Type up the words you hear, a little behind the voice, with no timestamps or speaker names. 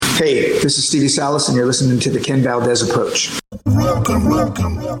Hey, this is Stevie Salas, and you're listening to the Ken Valdez Approach. Welcome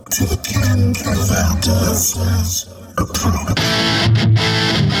to the Ken Valdez Approach.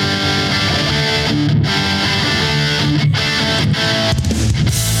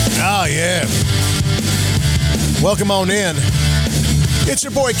 Oh, yeah. Welcome on in. It's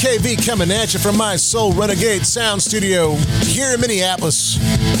your boy KV coming at you from my Soul Renegade Sound Studio here in Minneapolis.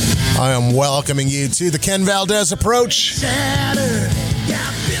 I am welcoming you to the Ken Valdez Approach.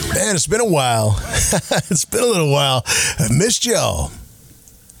 Man, it's been a while. It's been a little while. I've missed y'all.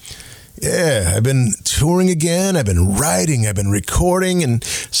 Yeah, I've been touring again. I've been writing. I've been recording. And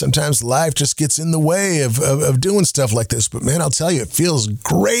sometimes life just gets in the way of doing stuff like this. But, man, I'll tell you, it feels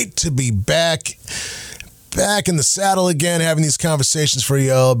great to be back in the saddle again, having these conversations for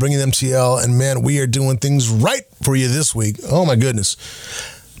y'all, bringing them to y'all. And, man, we are doing things right for you this week. Oh, my goodness.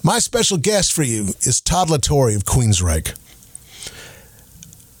 My special guest for you is Todd La Torre of Queensryche.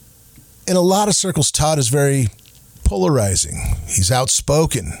 In a lot of circles, Todd is very polarizing. He's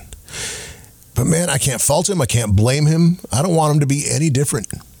outspoken. But, man, I can't fault him. I can't blame him. I don't want him to be any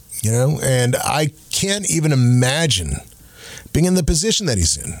different, you know? And I can't even imagine being in the position that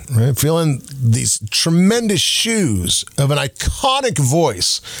he's in, right? Feeling these tremendous shoes of an iconic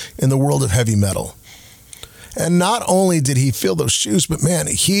voice in the world of heavy metal. And not only did he fill those shoes, but, man,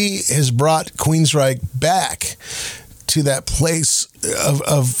 he has brought Queensryche back to that place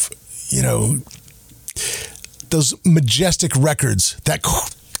of you know, those majestic records, that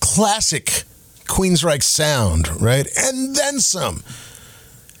classic Queensryche sound, right? And then some.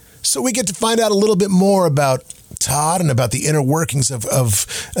 So we get to find out a little bit more about Todd and about the inner workings of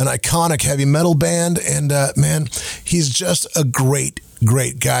an iconic heavy metal band. And, man, he's just a great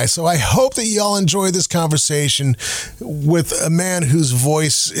guy. So I hope that y'all enjoy this conversation with a man whose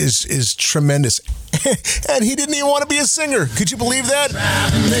voice is tremendous. And he didn't even want to be a singer. Could you believe that?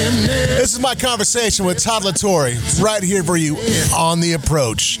 This is my conversation with Todd La Torre right here for you on The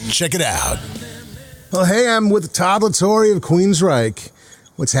Approach. Check it out. Well, hey, I'm with Todd La Torre of Queensryche.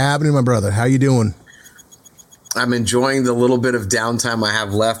 What's happening, my brother? How you doing? I'm enjoying the little bit of downtime I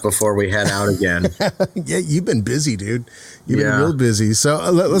have left before we head out again. Yeah, you've been busy, dude. You've been real busy.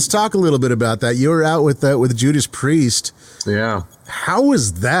 So let's talk a little bit about that. You were out with Judas Priest. Yeah. How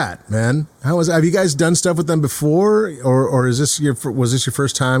was that, man? Have you guys done stuff with them before, or was this your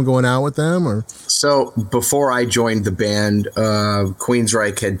first time going out with them? Or so before I joined the band,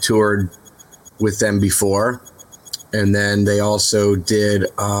 Queensryche had toured with them before, and then they also did.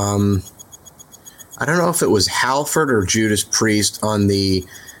 I don't know if it was Halford or Judas Priest on the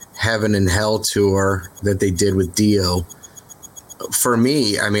Heaven and Hell tour that they did with Dio. For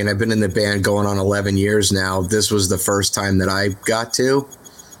me, I mean, I've been in the band going on 11 years now. This was the first time that I got to.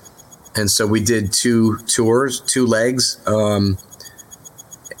 And so we did 2 tours, 2 legs. The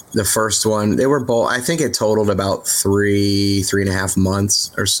first one, they were both, I think it totaled about 3.5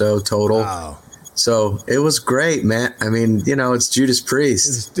 months or so total. Wow. So it was great, man. I mean, you know, it's Judas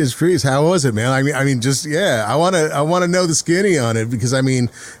Priest. It's Priest. How was it, man? I mean, just yeah. I want to know the skinny on it because I mean,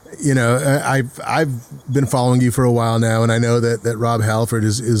 you know, I've been following you for a while now, and I know that Rob Halford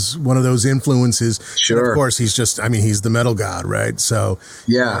is one of those influences. Sure. And of course, he's the metal god, right? So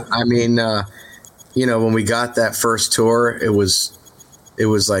yeah, I mean, you know, when we got that first tour, it was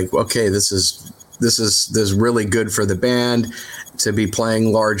like, okay, this is really good for the band to be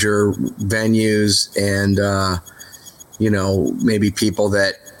playing larger venues and, you know, maybe people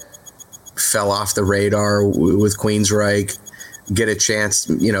that fell off the radar with Queensryche get a chance.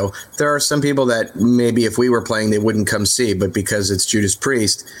 You know, there are some people that maybe if we were playing, they wouldn't come see, but because it's Judas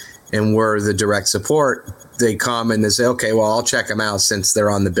Priest and we're the direct support, they come and they say, okay, well, I'll check them out since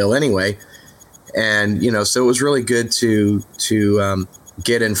they're on the bill anyway. And, you know, so it was really good to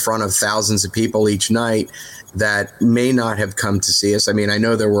get in front of thousands of people each night that may not have come to see us. I mean, I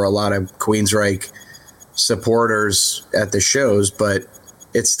know there were a lot of Queensryche supporters at the shows, but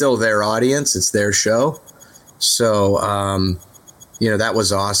it's still their audience. It's their show. So, you know, that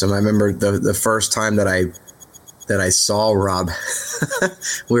was awesome. I remember the first time that I saw Rob,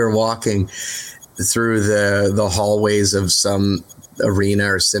 we were walking through the hallways of some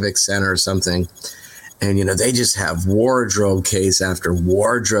arena or civic center or something. And, you know, they just have wardrobe case after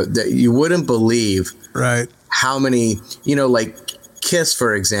wardrobe that you wouldn't believe. Right. How many, you know, like Kiss,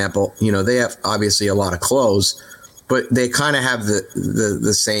 for example, you know, they have obviously a lot of clothes, but they kind of have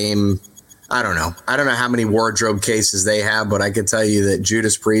the same, I don't know how many wardrobe cases they have, but I can tell you that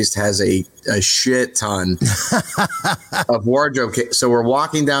Judas Priest has a shit ton of wardrobe cases. So we're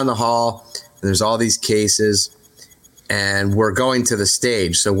walking down the hall and there's all these cases and we're going to the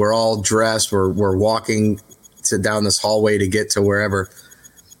stage. So we're all dressed. We're walking down this hallway to get to wherever.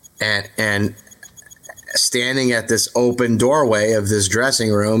 and standing at this open doorway of this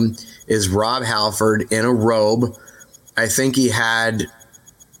dressing room is Rob Halford in a robe. I think he had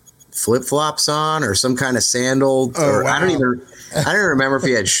flip-flops on or some kind of sandal. Wow. I don't even remember if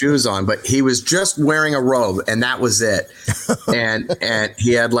he had shoes on, but he was just wearing a robe, and that was it. And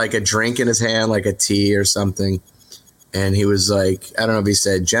he had like a drink in his hand, like a tea or something. And he was like, I don't know if he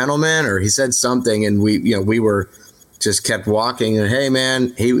said gentlemen or he said something, and we were just kept walking, and hey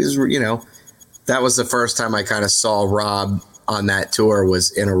man, he was, that was the first time I kind of saw Rob on that tour,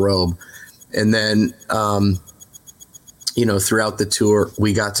 was in a robe. And then, throughout the tour,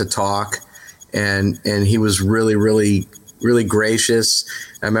 we got to talk, and he was really, really, really gracious.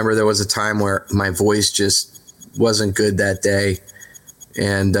 I remember there was a time where my voice just wasn't good that day.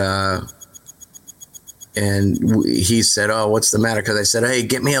 And he said, "Oh, what's the matter?" Because I said, "Hey,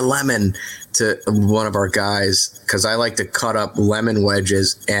 get me a lemon," to one of our guys, because I like to cut up lemon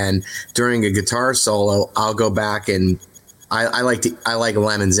wedges, and during a guitar solo, I'll go back and I like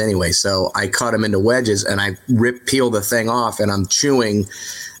lemons anyway, so I cut them into wedges and I peel the thing off, and I'm chewing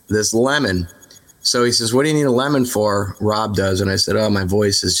this lemon. So he says, "What do you need a lemon for?" Rob does, and I said, "Oh, my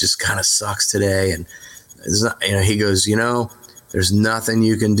voice is just kind of sucks today," and it's not, he goes, "There's nothing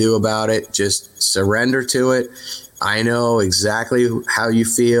you can do about it. Just surrender to it. I know exactly how you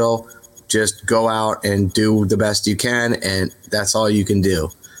feel. Just go out and do the best you can, and that's all you can do."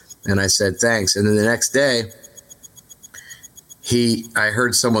 And I said, "Thanks." And then the next day, I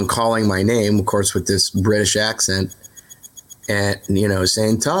heard someone calling my name, of course, with this British accent, and,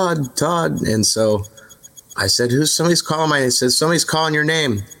 saying, Todd. And so I said, somebody's calling my name. He said, "Somebody's calling your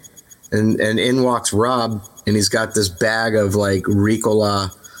name." And in walks Rob, and he's got this bag of like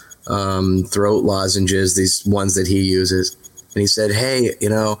Ricola throat lozenges, these ones that he uses. And he said, "Hey,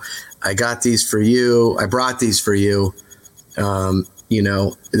 I got these for you. I brought these for you.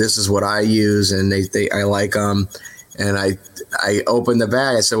 This is what I use, and I like them." And I opened the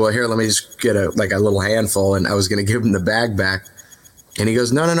bag. I said, "Well, here, let me just get a little handful." And I was going to give him the bag back. And he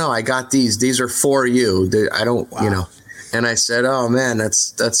goes, No, I got these. These are for you. I don't, wow. And I said, "Oh man,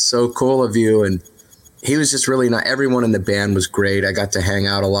 that's so cool of you." And he was just really not. Everyone in the band was great. I got to hang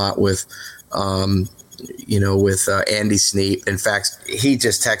out a lot with, Andy Sneap. In fact, he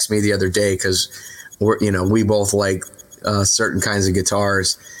just texted me the other day because we both like certain kinds of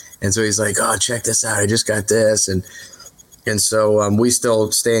guitars, and so he's like, "Oh, check this out! I just got this," and so we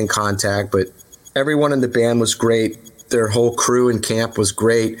still stay in contact. But everyone in the band was great. Their whole crew in camp was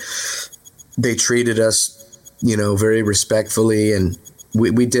great. They treated us, very respectfully, and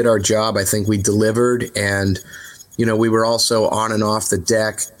we did our job. I think we delivered, and we were also on and off the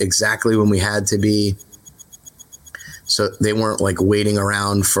deck exactly when we had to be. So they weren't like waiting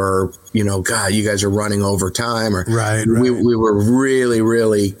around for, God, you guys are running over time. Or right. We were really,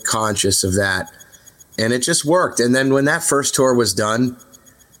 really conscious of that, and it just worked. And then when that first tour was done,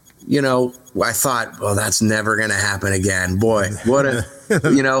 I thought, well, that's never going to happen again. Boy, what a, take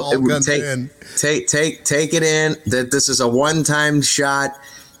it in that this is a one-time shot.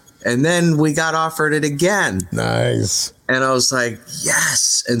 And then we got offered it again. Nice. And I was like,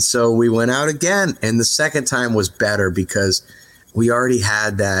 yes. And so we went out again. And the second time was better because we already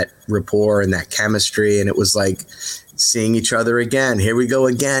had that rapport and that chemistry. And it was like seeing each other again. Here we go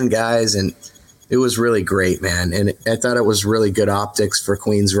again, guys. And it was really great, man. And I thought it was really good optics for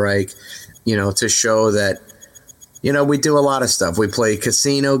Queensryche, to show that, we do a lot of stuff. We play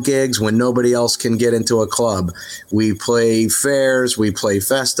casino gigs when nobody else can get into a club. We play fairs. We play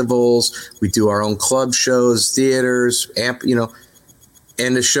festivals. We do our own club shows, theaters, and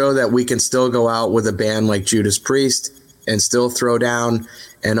to show that we can still go out with a band like Judas Priest and still throw down.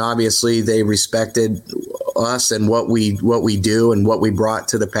 And obviously they respected us and what we do and what we brought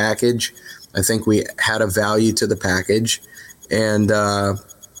to the package. I think we had a value to the package, and,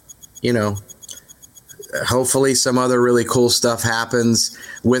 hopefully some other really cool stuff happens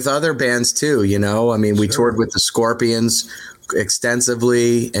with other bands too. We toured with the Scorpions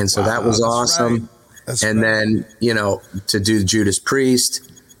extensively. And so that was awesome. Right. And then, to do Judas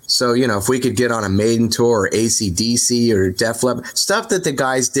Priest. So, if we could get on a Maiden tour or AC/DC or Def Leppard, stuff that the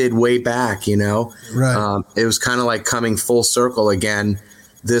guys did way back, right. It was kind of like coming full circle again,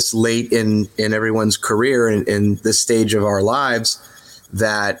 this late in everyone's career and in this stage of our lives,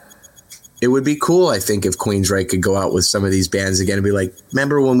 that it would be cool, I think, if Queensryche could go out with some of these bands again and be like,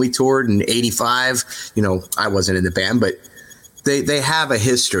 remember when we toured in 85? I wasn't in the band, but they have a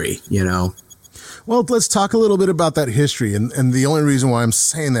history, Well, let's talk a little bit about that history. And the only reason why I'm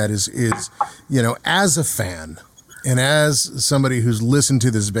saying that is, as a fan and as somebody who's listened to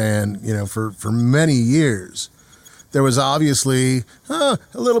this band, for many years, there was obviously a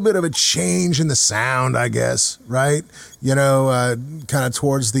little bit of a change in the sound, I guess, right? You know, kind of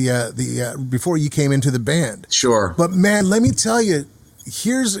towards the before you came into the band. Sure. But man, let me tell you,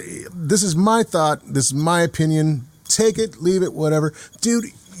 this is my thought, this is my opinion. Take it, leave it, whatever. Dude,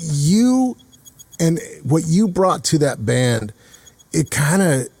 you and what you brought to that band,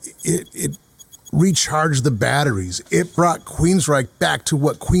 it recharged the batteries. It brought Queensryche back to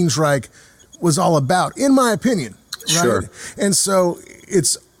what Queensryche was all about, in my opinion. Right? Sure. And so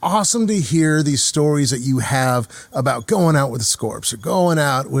it's awesome to hear these stories that you have about going out with the Scorps or going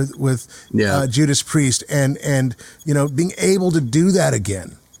out with Judas Priest and you know, being able to do that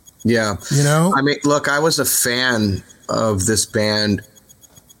again. Yeah. You know? I mean, look, I was a fan of this band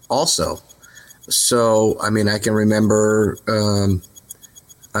also. So, I mean, I can remember,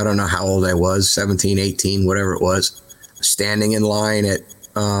 I don't know how old I was, 17, 18, whatever it was, standing in line at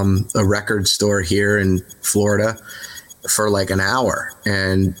a record store here in Florida for like an hour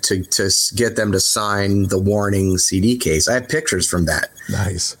and to get them to sign the Warning CD case. I have pictures from that.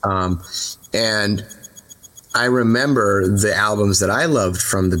 Nice. And I remember the albums that I loved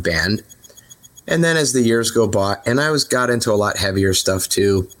from the band. And then as the years go by, and I got into a lot heavier stuff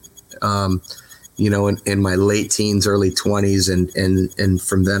too, you know, in my late teens, early 20s, and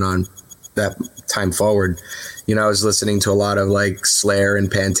from then on, that time forward, you know, I was listening to a lot of like Slayer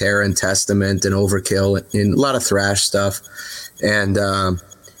and Pantera and Testament and Overkill and a lot of thrash stuff. And I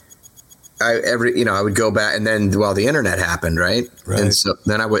would go back, and then the internet happened, right? And so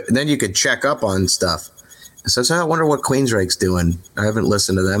then you could check up on stuff. So I wonder what Queensryche's doing. I haven't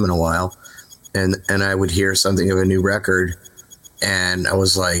listened to them in a while. And I would hear something of a new record, and I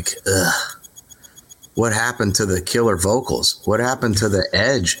was like, ugh, what happened to the killer vocals? What happened to the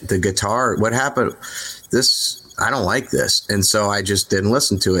edge, the guitar? What happened? I don't like this. And so I just didn't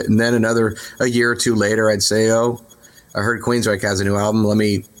listen to it. And then a year or two later, I'd say, oh, I heard Queensryche has a new album. Let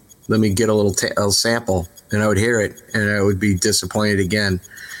me get a little sample. And I would hear it, and I would be disappointed again.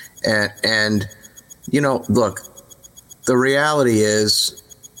 And you know, look, the reality is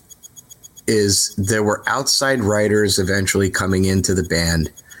there were outside writers eventually coming into the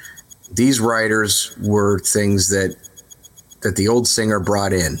band. These writers were things that the old singer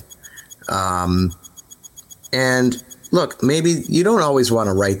brought in. And look, maybe you don't always want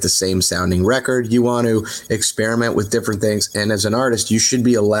to write the same sounding record. You want to experiment with different things. And as an artist, you should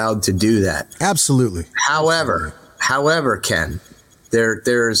be allowed to do that. Absolutely. However, Ken,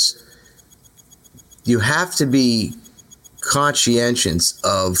 you have to be conscientious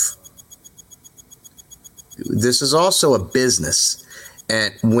of, this is also a business.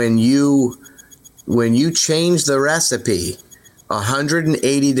 And when you change the recipe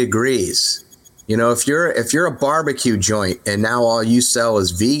 180 degrees, you know, if you're a barbecue joint and now all you sell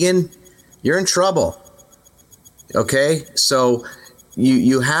is vegan, you're in trouble. Okay? So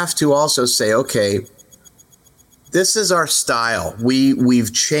you have to also say, okay, this is our style.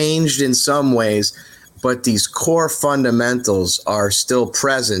 We've changed in some ways, but these core fundamentals are still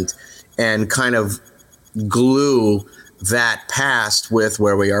present and kind of glue that past with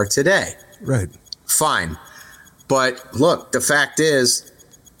where we are today. Right. Fine. But look, the fact is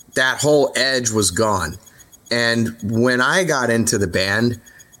that whole edge was gone. And when I got into the band,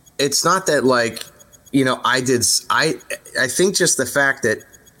 it's not that like, you know, I think just the fact that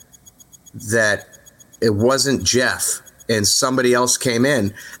it wasn't Jeff and somebody else came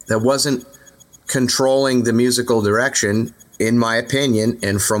in that wasn't controlling the musical direction, in my opinion,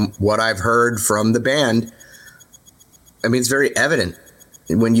 and from what I've heard from the band, I mean, it's very evident.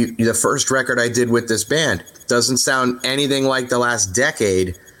 When the first record I did with this band doesn't sound anything like the last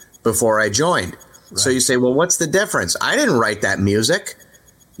decade before I joined. Right. So you say, well, what's the difference? I didn't write that music.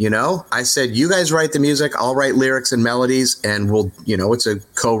 You know, I said, you guys write the music, I'll write lyrics and melodies, and we'll, you know, it's a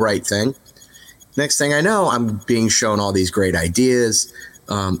co-write thing. Next thing I know, I'm being shown all these great ideas.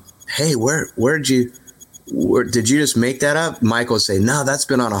 Hey, did you just make that up? Michael would say, no, that's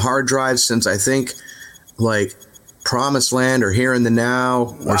been on a hard drive since I think like Promised Land or Here in the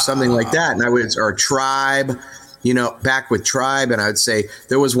Now or something like that. And or Tribe, you know, back with Tribe. And I would say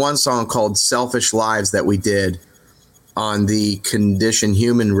there was one song called Selfish Lives that we did on the Condition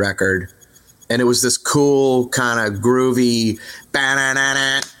Human record. And it was this cool kind of groovy,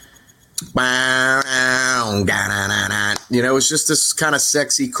 you know, it was just this kind of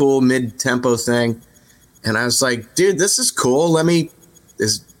sexy, cool mid-tempo thing. And I was like, dude, this is cool.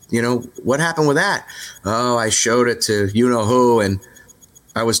 You know, what happened with that? Oh, I showed it to you-know-who, and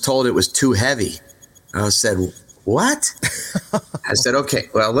I was told it was too heavy. I said, what? I said, okay,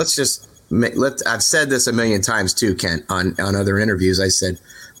 well, I've said this a million times too, Kent, on other interviews. I said,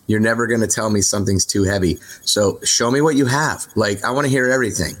 You're never going to tell me something's too heavy. So show me what you have. Like, I want to hear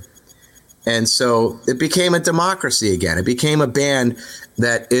everything. And so it became a democracy again. It became a band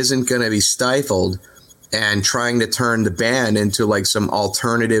that isn't going to be stifled and trying to turn the band into like some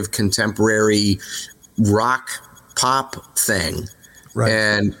alternative contemporary rock pop thing. Right.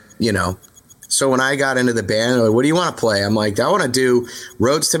 And, you know, so when I got into the band, like, what do you want to play? I'm like, I want to do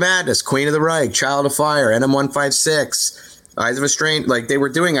Roads to Madness, Queen of the Reich, Child of Fire, NM156, Eyes of a Stranger. Like, they were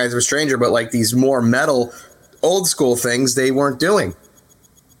doing Eyes of a Stranger, but like these more metal, old school things they weren't doing.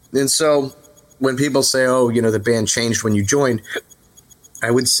 And so when people say, oh, you know, the band changed when you joined, I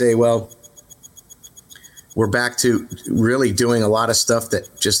would say, well, we're back to really doing a lot of stuff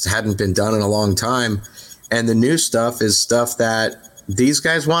that just hadn't been done in a long time. And the new stuff is stuff that these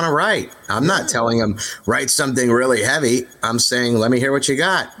guys want to write. I'm not telling them write something really heavy. I'm saying, let me hear what you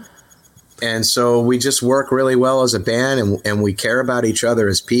got. And so we just work really well as a band, and we care about each other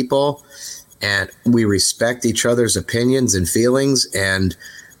as people, and we respect each other's opinions and feelings. And,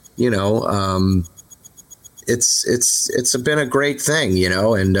 you know, it's been a great thing, you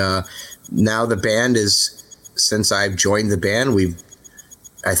know, and now the band is, since I've joined the band,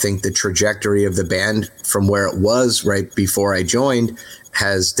 I think the trajectory of the band from where it was right before I joined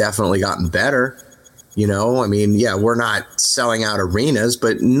has definitely gotten better. You know, I mean, yeah, we're not selling out arenas,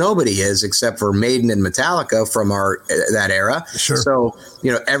 but nobody is except for Maiden and Metallica from that era. Sure. So,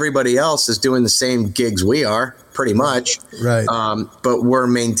 you know, everybody else is doing the same gigs we are pretty much. Right. But we're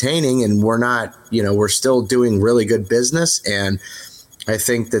maintaining, and we're not, you know, we're still doing really good business. And I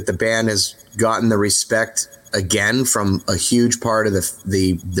think that the band has gotten the respect again from a huge part of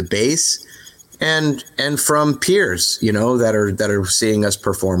the base and from peers, you know, that are seeing us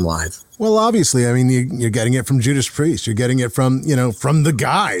perform live. Well, obviously, I mean, you're getting it from Judas Priest. You're getting it from, you know, from the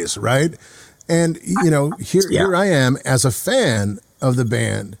guys, right? And, you know, here I am as a fan of the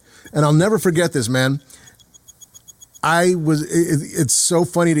band, and I'll never forget this, man. It's so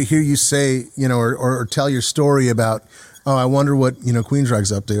funny to hear you say, you know, or tell your story about, oh, I wonder what, you know,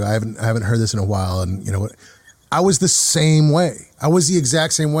 Queensryche's up to. I haven't heard this in a while, and you know what. I was the same way. I was the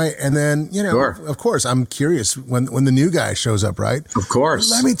exact same way. And then, you know, Sure. Of course, I'm curious when the new guy shows up, right? Of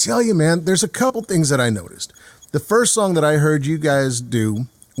course. Let me tell you, man, there's a couple things that I noticed. The first song that I heard you guys do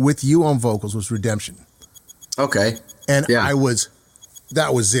with you on vocals was Redemption. Okay. And yeah.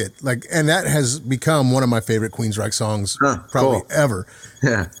 that was it. Like, and that has become one of my favorite Queensryche songs probably cool. ever.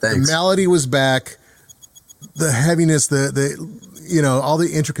 Yeah, thanks. The melody was back. The heaviness, the you know, all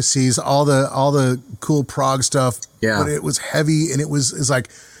the intricacies, all the cool prog stuff. Yeah. But it was heavy, and it's like,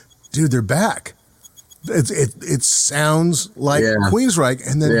 dude, they're back. It sounds like Queensryche,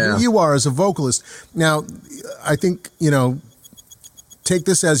 and then here you are as a vocalist. Now, I think, you know, take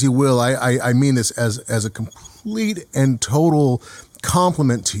this as you will. I mean this as a complete and total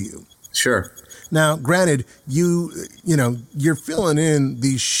compliment to you. Sure. Now, granted, you know, you're filling in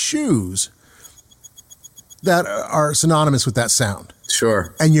these shoes that are synonymous with that sound.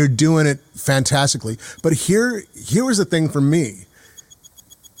 Sure. And you're doing it fantastically. But here was the thing for me.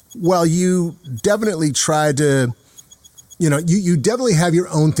 While you definitely tried to, you know, you definitely have your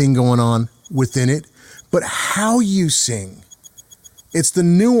own thing going on within it, but how you sing, it's the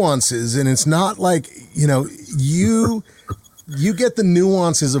nuances, and it's not like, you know, you get the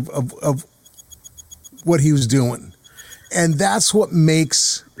nuances of what he was doing. And that's what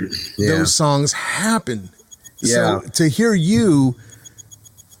makes those songs happen. Yeah. So to hear you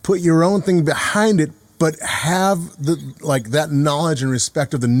put your own thing behind it, but have that knowledge and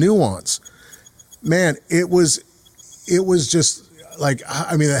respect of the nuance, man, it was just like,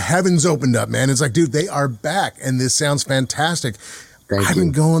 I mean, the heavens opened up, man. It's like, dude, they are back, and this sounds fantastic. I've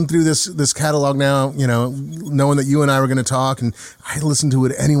been going through this catalog now, you know, knowing that you and I were going to talk, and I listened to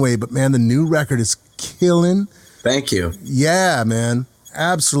it anyway. But man, the new record is killing. Thank you. Yeah, man.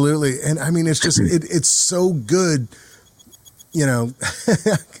 Absolutely. And I mean, it's just, it's so good, you know.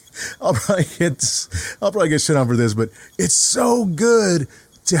 I'll probably get shit on for this, but it's so good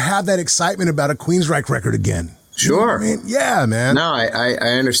to have that excitement about a Queensryche record again. Sure. You know what I mean? Yeah, man. No, I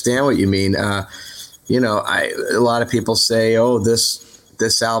understand what you mean. You know, a lot of people say, oh,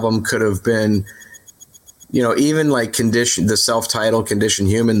 this album could have been, you know, even like the self-titled Condition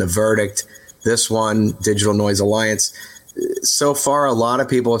Human, The Verdict, this one, Digital Noise Alliance. So far, a lot of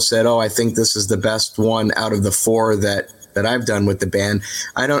people have said, oh, I think this is the best one out of the four that I've done with the band.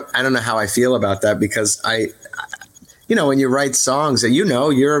 I don't know how I feel about that, because you know, when you write songs, you know,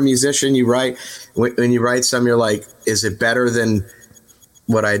 you're a musician, you write, when you write some, you're like, is it better than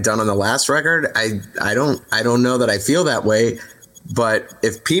what I had done on the last record? I don't know that I feel that way, but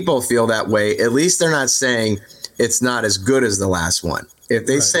if people feel that way, at least they're not saying it's not as good as the last one. If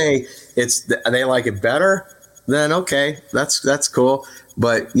they say they like it better, then okay, that's cool.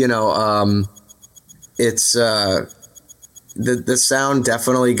 But it's the sound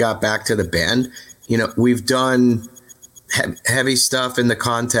definitely got back to the band. We've done heavy stuff in the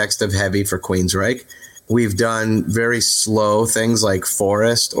context of heavy for Queensryche. We've done very slow things like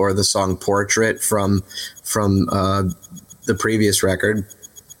Forest or the song Portrait from the previous record.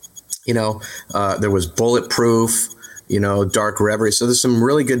 There was Bulletproof, Dark Reverie. So there's some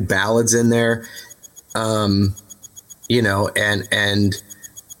really good ballads in there. And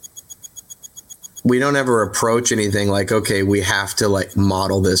we don't ever approach anything like, okay, we have to like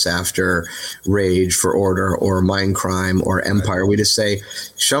model this after Rage for Order or Mindcrime or Empire. We just say,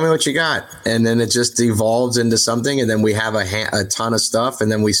 show me what you got. And then it just evolves into something. And then we have a ton of stuff.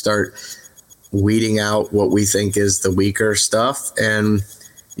 And then we start weeding out what we think is the weaker stuff. And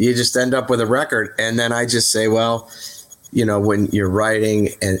you just end up with a record. And then I just say, well, when you're writing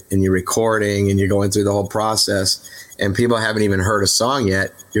and you're recording and you're going through the whole process and people haven't even heard a song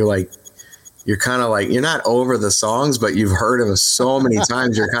yet, you're kind of like, you're not over the songs, but you've heard them so many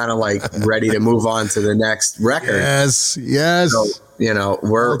times. You're kind of like ready to move on to the next record. Yes. So,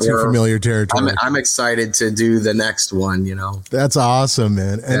 we're familiar territory. I'm excited to do the next one. That's awesome,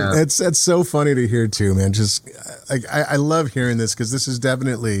 man. And it's so funny to hear too, man. Just like I love hearing this because this is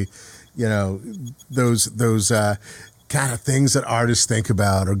definitely, those kind of things that artists think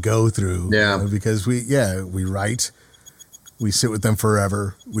about or go through. Yeah. Because we write. We sit with them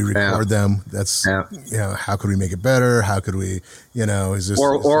forever. We record them. That's how could we make it better? How could we, is this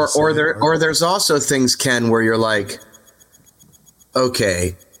or there's also things, Ken, where you're like,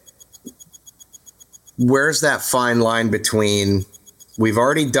 okay, where's that fine line between we've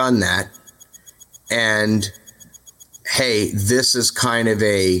already done that and hey, this is kind of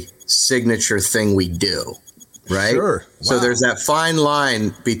a signature thing we do, right? Sure. Wow. So there's that fine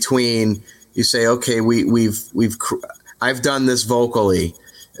line between you say, okay, I've done this vocally,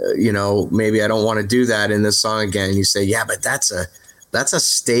 maybe I don't want to do that in this song again. You say, yeah, but that's a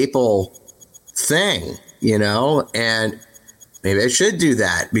staple thing, and maybe I should do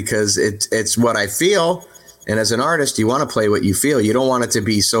that because it's what I feel. And as an artist, you want to play what you feel. You don't want it to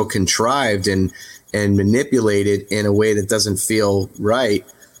be so contrived and manipulated in a way that doesn't feel right.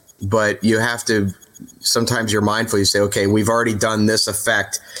 But you have to, sometimes you're mindful. You say, okay, we've already done this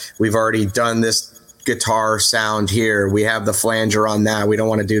effect. We've already done this guitar sound here. We have the flanger on that. We don't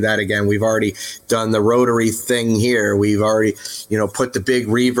want to do that again. We've already done the rotary thing here. We've already, put the big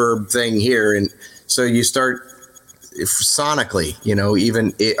reverb thing here. And so you start sonically,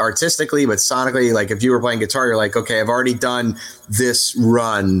 even artistically, but sonically, like if you were playing guitar, you're like, okay, I've already done this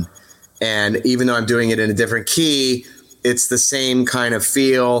run. And even though I'm doing it in a different key, it's the same kind of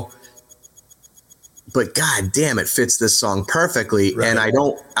feel. But God damn, it fits this song perfectly. Right. And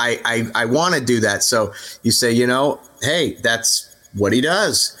I want to do that. So you say, hey, that's what he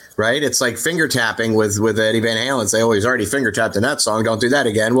does, right? It's like finger tapping with Eddie Van Halen. Say, oh, he's already finger tapped in that song. Don't do that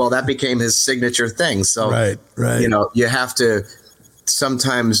again. Well, that became his signature thing. So, right. You have to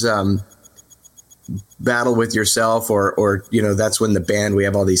sometimes battle with yourself or, that's when the band, we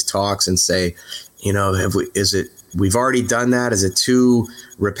have all these talks and say, we've already done that. Is it too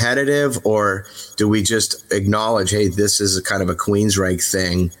repetitive, or do we just acknowledge, hey, this is a kind of a Queensryche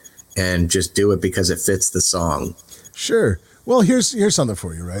thing and just do it because it fits the song? Sure. Well, here's something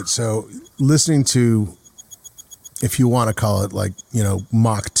for you, right? So listening to, if you want to call it like,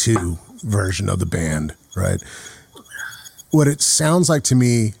 Mach 2 version of the band, right? What it sounds like to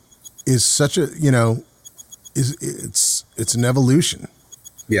me is such a, it's an evolution.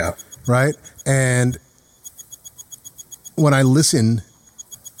 Yeah. Right. And when I listen,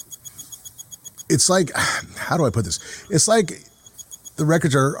 it's like, how do I put this? It's like the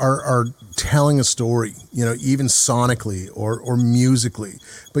records are telling a story, even sonically or musically.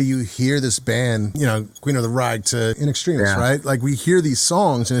 But you hear this band, Queen of the Reich to In Extremis, right? Like we hear these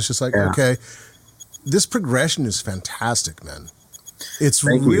songs and it's just like, okay, this progression is fantastic, man. It's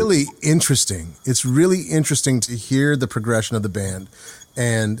really interesting. It's really interesting to hear the progression of the band.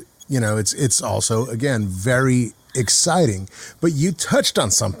 And, it's also, again, very exciting. But you touched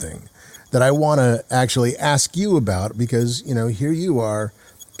on something that I want to actually ask you about because, here you are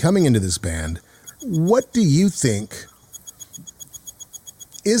coming into this band. What do you think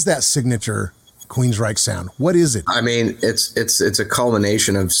is that signature Queensryche sound? What is it? I mean, it's a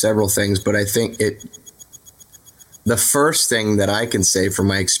culmination of several things, but I think the first thing that I can say from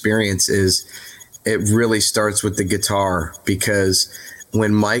my experience is it really starts with the guitar, because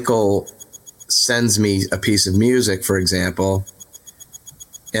when Michael sends me a piece of music, for example,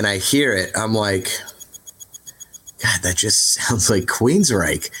 and I hear it, I'm like, God, that just sounds like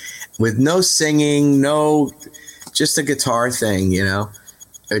Queensryche with no singing, no, just a guitar thing,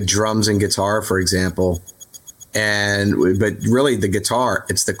 drums and guitar, for example. But really the guitar,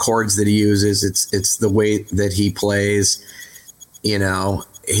 it's the chords that he uses. It's the way that he plays,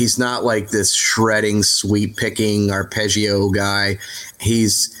 he's not like this shredding, sweep picking arpeggio guy.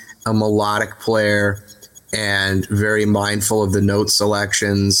 He's a melodic player and very mindful of the note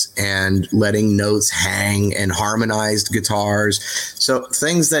selections and letting notes hang and harmonized guitars. So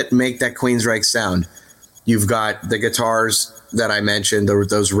things that make that Queensryche sound. You've got the guitars that I mentioned,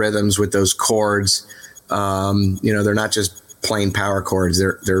 those rhythms with those chords. They're not just plain power chords.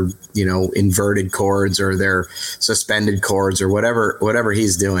 They're inverted chords, or they're suspended chords, or whatever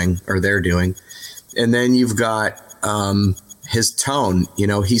he's doing or they're doing. And then you've got his tone.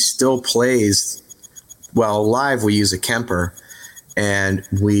 He still plays. Well, live we use a Kemper, and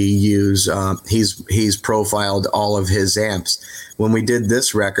we use he's profiled all of his amps. When we did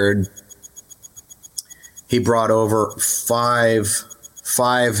this record, he brought over five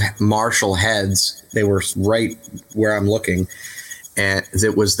Marshall heads. They were right where I'm looking, and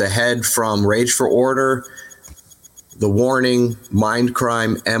it was the head from Rage for Order, The Warning, Mind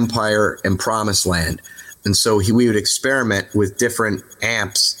Crime, Empire, and Promised Land. And so we would experiment with different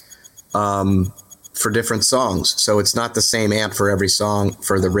amps for different songs. So it's not the same amp for every song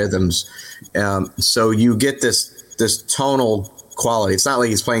for the rhythms. So you get this tonal quality. It's not like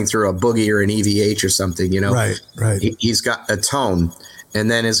he's playing through a boogie or an EVH or something, Right. He's got a tone. And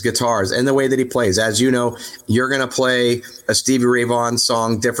then his guitars and the way that he plays. As you know, you're going to play a Stevie Ray Vaughan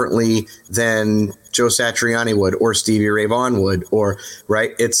song differently than Joe Satriani would, or Stevie Ray Vaughan would, or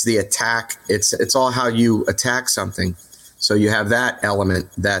right. It's the attack. It's all how you attack something. So you have that element.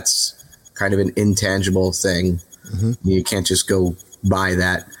 That's kind of an intangible thing. Mm-hmm. You can't just go by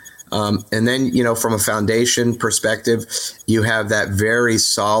that. And then, from a foundation perspective, you have that very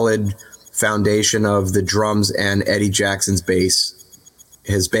solid foundation of the drums and Eddie Jackson's bass.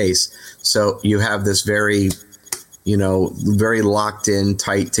 His bass. So you have this very, very locked in,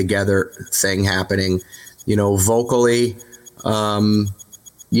 tight together thing happening, vocally. There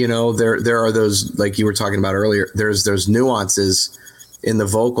are those, like you were talking about earlier, there's those nuances in the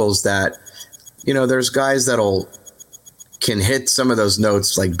vocals that, there's guys can hit some of those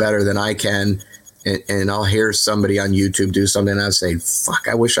notes like better than I can. And I'll hear somebody on YouTube do something and I'll say, fuck,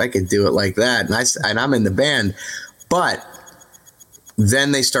 I wish I could do it like that. And I'm in the band, but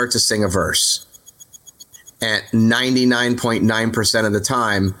then they start to sing a verse. At 99.9% of the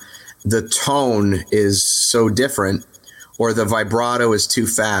time, the tone is so different, or the vibrato is too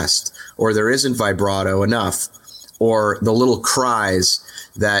fast, or there isn't vibrato enough, or the little cries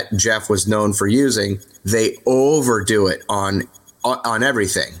that Jeff was known for using, they overdo it on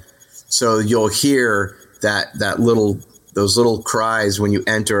everything. So you'll hear those little cries when you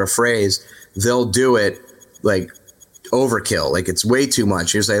enter a phrase, they'll do it like overkill, like it's way too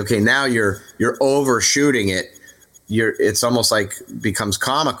much. You're like, okay, now you're overshooting it. It's almost like becomes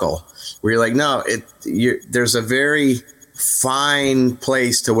comical, where you're like, no, there's a very fine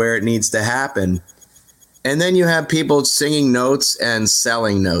place to where it needs to happen. And then you have people singing notes and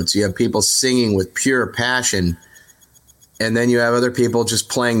selling notes. You have people singing with pure passion, and then you have other people just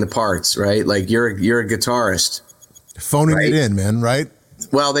playing the parts, right? Like you're a guitarist, phoning it in, man, right?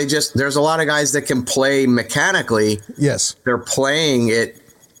 Well, there's a lot of guys that can play mechanically. Yes. They're playing it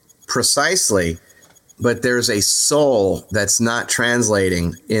precisely, but there's a soul that's not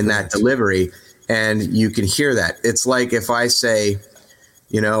translating in that delivery. And you can hear that. It's like if I say,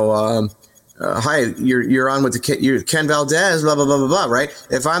 hi, you're on with Ken Valdez, blah, blah, blah, blah, blah, right?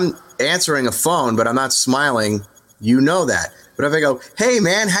 If I'm answering a phone, but I'm not smiling, that. But if I go, hey,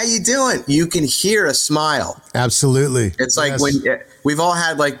 man, how you doing? You can hear a smile. Absolutely. It's like when we've all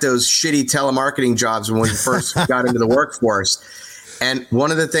had like those shitty telemarketing jobs when we first got into the workforce. And one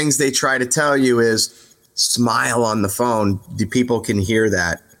of the things they try to tell you is smile on the phone. The people can hear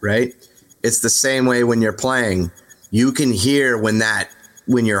that, right? It's the same way when you're playing. You can hear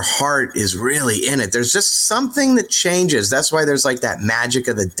when your heart is really in it. There's just something that changes. That's why there's like that magic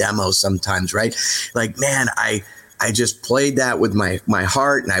of the demo sometimes, right? Like, man, I just played that with my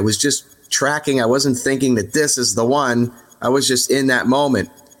heart, and I was just tracking. I wasn't thinking that this is the one. I was just in that moment.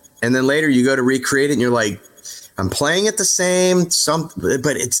 And then later you go to recreate it and you're like, I'm playing it the same,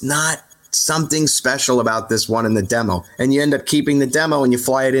 but it's not something special about this one in the demo. And you end up keeping the demo and you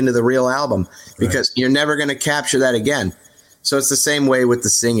fly it into the real album because you're never going to capture that again. So it's the same way with the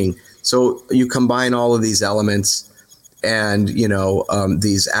singing. So you combine all of these elements and,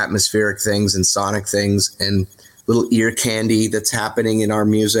 these atmospheric things and sonic things and little ear candy that's happening in our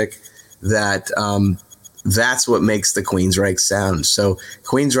music that that's what makes the Queensryche sound. So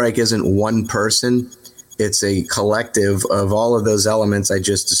Queensryche isn't one person. It's a collective of all of those elements I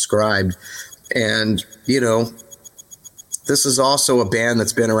just described. And, this is also a band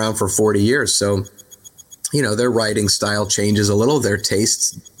that's been around for 40 years. So, their writing style changes a little. Their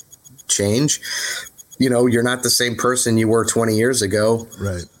tastes change. You're not the same person you were 20 years ago.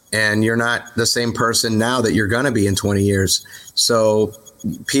 Right. And you're not the same person now that you're going to be in 20 years. So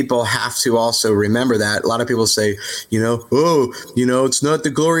people have to also remember that. A lot of people say, it's not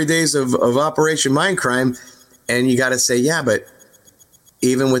the glory days of Operation Mindcrime. And you got to say, yeah, but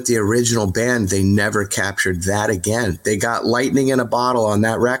even with the original band, they never captured that again. They got lightning in a bottle on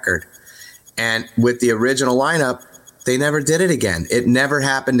that record. And with the original lineup, they never did it again. It never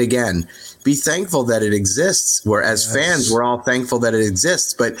happened again. Be thankful that it exists. Whereas fans, we're all thankful that it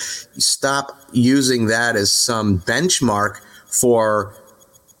exists, but stop using that as some benchmark for,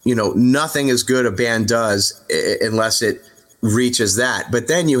 nothing as good a band does unless it reaches that. But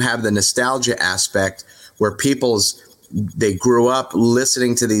then you have the nostalgia aspect where they grew up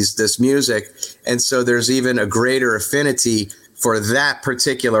listening to this music. And so there's even a greater affinity for that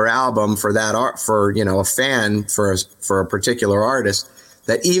particular album, for that art, for, a fan, for a particular artist,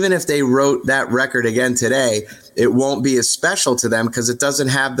 that even if they wrote that record again today, it won't be as special to them because it doesn't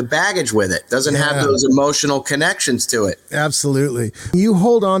have the baggage with it, doesn't have those emotional connections to it. Absolutely. You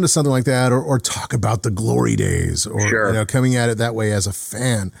hold on to something like that or talk about the glory days or coming at it that way as a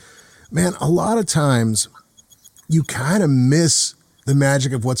fan. Man, a lot of times you kind of miss the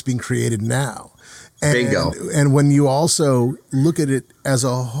magic of what's being created now. Bingo. And when you also look at it as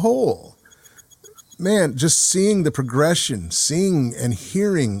a whole, man, just seeing the progression, seeing and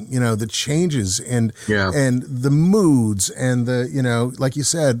hearing, the changes and the moods and the, like you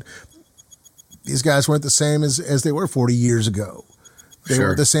said, these guys weren't the same as they were 40 years ago. They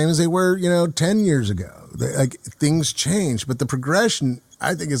weren't the same as they were, 10 years ago. Things change, but the progression,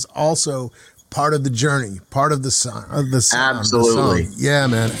 I think, is also part of the journey, part of the sound. Absolutely. The song. Yeah,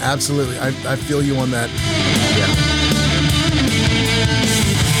 man, absolutely. I feel you on that. Yeah.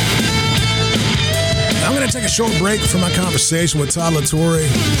 I'm going to take a short break from my conversation with Todd La Torre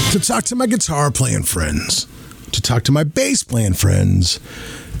to talk to my guitar playing friends, to talk to my bass playing friends,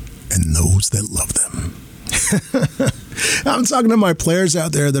 and those that love them. I'm talking to my players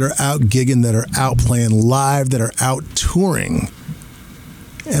out there that are out gigging, that are out playing live, that are out touring,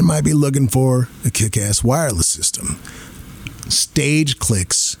 and might be looking for a kick-ass wireless system. Stage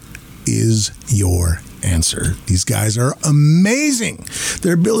Clicks is your answer. These guys are amazing.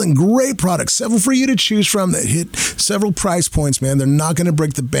 They're building great products, several for you to choose from that hit several price points, man. They're not going to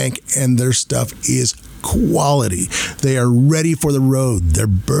break the bank, and their stuff is quality. They are ready for the road. They're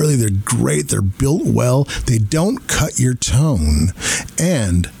burly. They're great. They're built well. They don't cut your tone.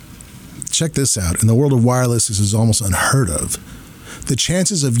 And check this out. In the world of wireless, this is almost unheard of. The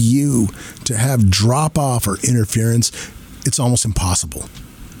chances of you to have drop-off or interference, it's almost impossible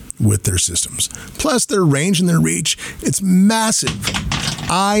with their systems. Plus, their range and their reach, it's massive.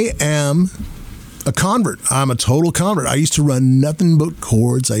 I am a convert. I'm a total convert. I used to run nothing but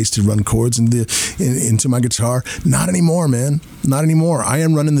chords. I used to run chords into my guitar. Not anymore, man. Not anymore. I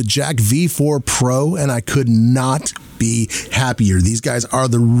am running the Jack V4 Pro, and I could not be happier. These guys are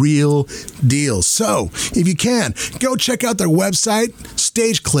the real deal. So, if you can, go check out their website,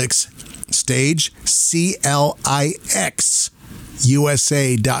 Stage Clicks, Stage, CLIX,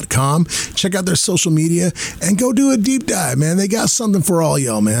 USA.com. Check out their social media and go do a deep dive, man. They got something for all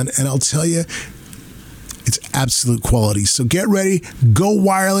y'all, man. And I'll tell you, it's absolute quality. So get ready, go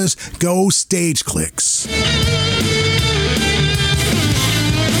wireless, go Stage Clicks.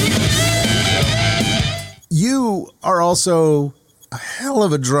 You are also a hell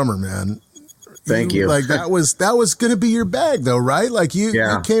of a drummer, man. Thank you. Like that was going to be your bag, though, right? Like you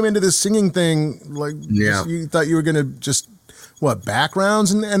came into this singing thing, like you thought you were going to just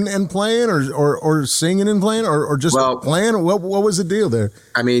backgrounds and playing, or singing and playing, or just playing. What was the deal there?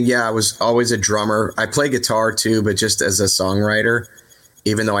 I mean, I was always a drummer. I play guitar too, but just as a songwriter.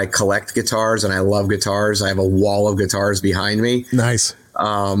 Even though I collect guitars and I love guitars, I have a wall of guitars behind me. Nice.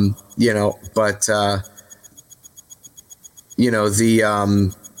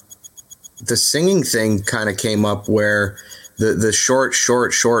 The singing thing kind of came up where the short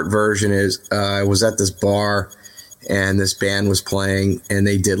version is I was at this bar and this band was playing and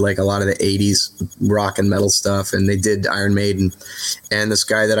they did like a lot of the 80s rock and metal stuff, and they did Iron Maiden, and this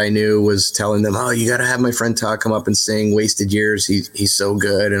guy that I knew was telling them, oh, you got to have my friend Todd come up and sing Wasted Years. He's so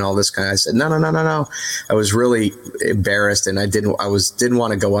good and all this kind of. I said, no. I was really embarrassed and I didn't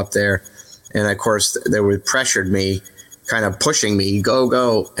want to go up there. And of course they pressured me kind of pushing me,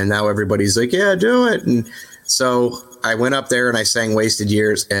 go. And now everybody's like, yeah, do it. And so I went up there and I sang Wasted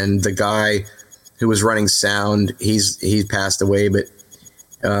Years, and the guy who was running sound, he passed away, but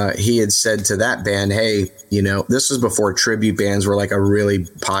he had said to that band, hey, this was before tribute bands were like a really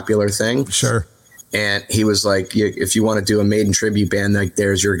popular thing. Sure. And he was like, if you want to do a Maiden tribute band, like,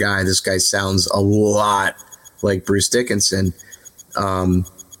 there's your guy. This guy sounds a lot like Bruce Dickinson. And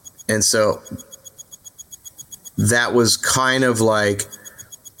so that was kind of like,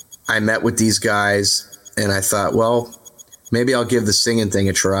 I met with these guys and I thought, well, maybe I'll give the singing thing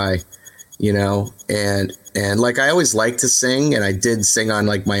a try, and like, I always liked to sing, and I did sing on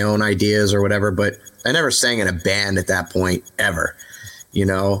like my own ideas or whatever, but I never sang in a band at that point ever,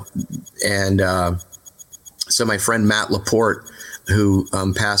 and so my friend Matt Laporte, who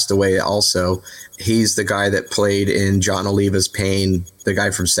passed away also, he's the guy that played in John Oliva's Pain, the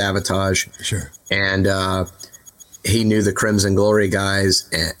guy from Savatage. Sure. And he knew the Crimson Glory guys,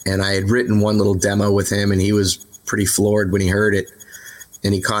 and I had written one little demo with him, and he was pretty floored when he heard it.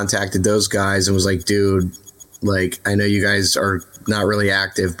 And he contacted those guys and was like, dude, like, I know you guys are not really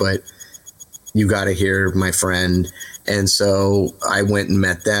active, but you got to hear my friend. And so I went and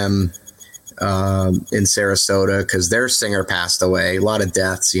met them in Sarasota, because their singer passed away. A lot of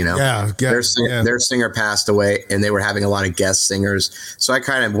deaths, Their singer passed away, and they were having a lot of guest singers. So I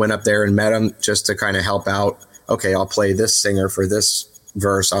kind of went up there and met them just to kind of help out. Okay, I'll play this singer for this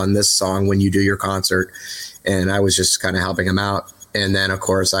verse on this song when you do your concert. And I was just kind of helping them out. And then, of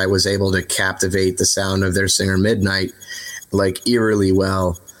course, I was able to captivate the sound of their singer Midnight, like, eerily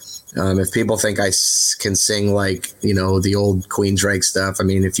well. If people think I can sing like, the old Queensryche stuff, I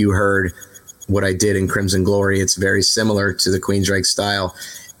mean, if you heard what I did in Crimson Glory, it's very similar to the Queensryche style.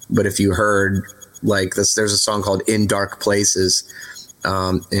 But if you heard like this, there's a song called In Dark Places,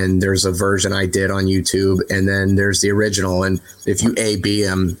 and there's a version I did on YouTube, and then there's the original. And if you A/B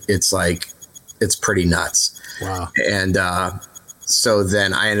them, it's pretty nuts. Wow. And so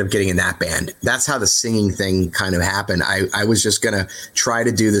then I ended up getting in that band. That's how the singing thing kind of happened. I was just going to try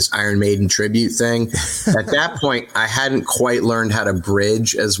to do this Iron Maiden tribute thing. At that point, I hadn't quite learned how to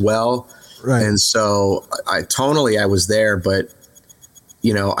bridge as well. Right. And so tonally I was there, but,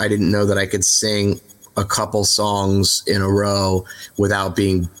 I didn't know that I could sing a couple songs in a row without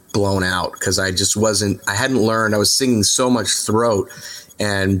being blown out, because I hadn't learned. I was singing so much throat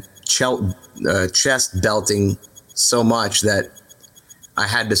and chest belting so much that I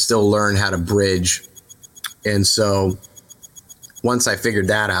had to still learn how to bridge. And so once I figured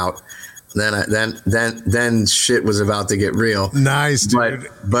that out, then shit was about to get real. Nice, dude.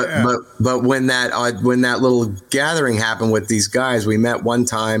 But when that little gathering happened with these guys, we met one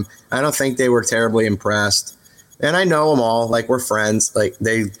time. I don't think they were terribly impressed. And I know them all, like, we're friends, like,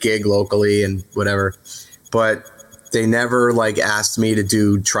 they gig locally and whatever, but they never like asked me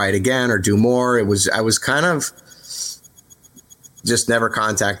to try it again or do more. I was kind of just never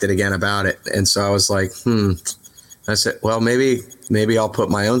contacted again about it. And so I was like, I said, well, maybe I'll put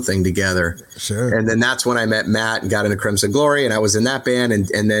my own thing together. Sure. And then that's when I met Matt and got into Crimson Glory, and I was in that band.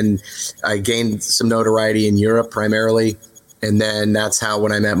 And then I gained some notoriety in Europe primarily. And then that's how,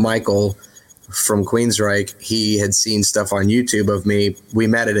 when I met Michael from Queensryche, he had seen stuff on YouTube of me. We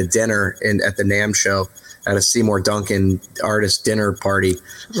met at a dinner at the NAMM show at a Seymour Duncan artist dinner party.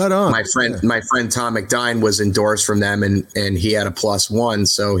 Right on. My friend Tom McDine was endorsed from them, and he had a +1.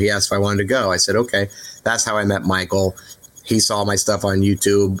 So he asked if I wanted to go. I said, okay. That's how I met Michael. He saw my stuff on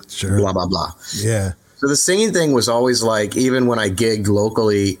YouTube, sure. Blah, blah, blah. Yeah. So the singing thing was always like, even when I gigged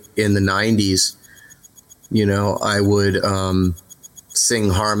locally in the 90s, I would sing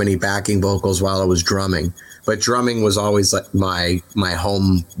harmony backing vocals while I was drumming. But drumming was always like my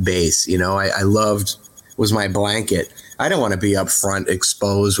home base. I loved, was my blanket. I don't want to be up front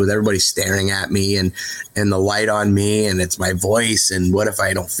exposed with everybody staring at me and the light on me, and it's my voice, and what if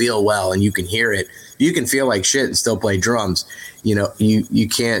I don't feel well and you can hear it. You can feel like shit and still play drums. You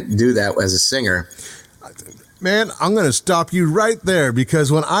can't do that as a singer. Man, I'm going to stop you right there,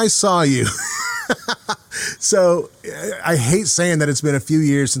 because when I saw you, so I hate saying that it's been a few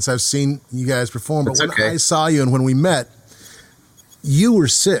years since I've seen you guys perform, but when I saw you and when we met, you were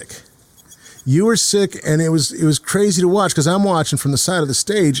sick. You were sick, and it was crazy to watch, because I'm watching from the side of the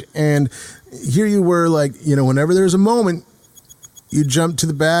stage, and here you were, like, whenever there's a moment, you jump to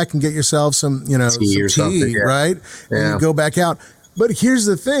the back and get yourself some, tea, right? Yeah. And you go back out. But here's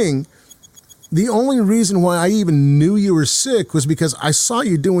the thing. The only reason why I even knew you were sick was because I saw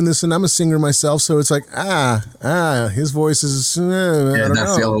you doing this, and I'm a singer myself, so it's like, his voice is, I don't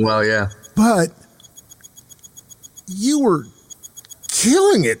know. Feeling well, yeah. But you were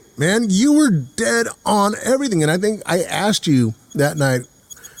killing it, man. You were dead on everything. And I think I asked you that night,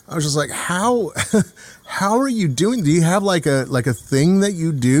 I was just like, how are you doing? Do you have like a thing that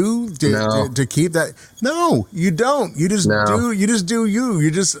you do to keep that? No, you don't. You just do you.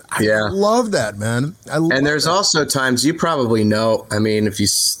 I love that, man. And there's also times, you probably know, I mean, if you,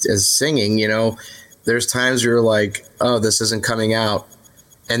 as singing, you know, there's times where you're like, oh, this isn't coming out.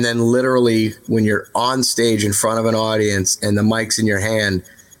 And then literally when you're on stage in front of an audience and the mic's in your hand,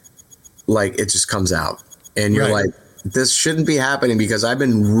 like it just comes out. And you're like, this shouldn't be happening because I've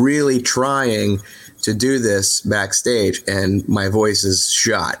been really trying to do this backstage and my voice is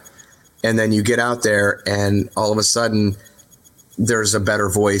shot. And then you get out there and all of a sudden there's a better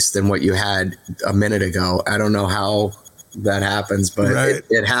voice than what you had a minute ago. I don't know how that happens, but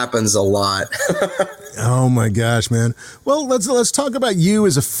it happens a lot. Oh my gosh, man. Well, let's talk about you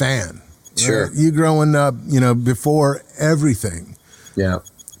as a fan. Sure. Right? You growing up, you know, before everything. Yeah.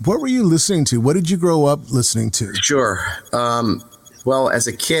 What were you listening to? What did you grow up listening to? Sure. Well, as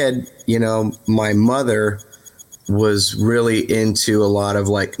a kid, you know, my mother was really into a lot of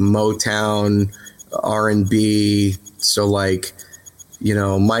like Motown, R&B. So like, you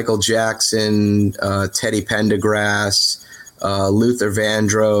know, Michael Jackson, Teddy Pendergrass, Luther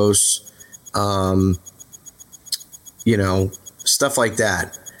Vandross, you know, stuff like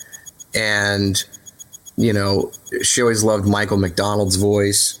that. And, you know, she always loved Michael McDonald's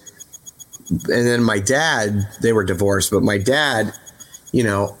voice. And then my dad, they were divorced, but my dad, you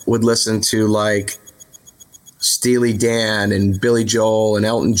know, would listen to like Steely Dan and Billy Joel and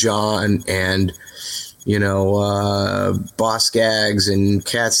Elton John and, you know, Boss Skaggs and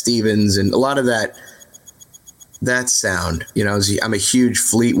Cat Stevens and a lot of that sound. You know, I'm a huge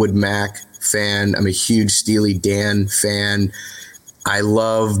Fleetwood Mac fan. I'm a huge Steely Dan fan. I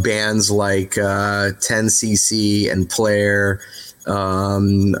love bands like 10cc and Player.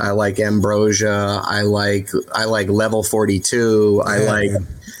 I like Ambrosia. I like Level 42.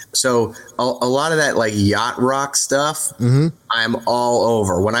 So a lot of that like yacht rock stuff. I'm all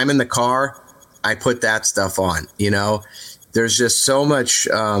over. When I'm in the car, I put that stuff on. You know, there's just so much.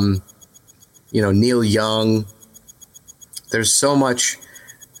 You know, Neil Young. There's so much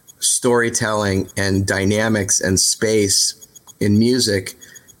storytelling and dynamics and space in music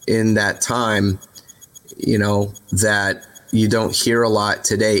in that time, you know, that you don't hear a lot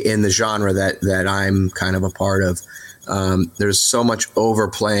today in the genre that I'm kind of a part of. There's so much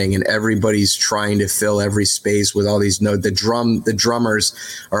overplaying and everybody's trying to fill every space with all these notes. The drummers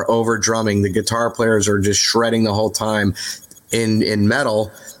are over drumming. The guitar players are just shredding the whole time. In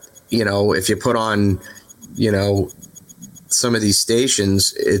metal, you know, if you put on, you know, some of these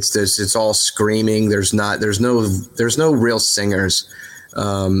stations, it's all screaming. There's no real singers.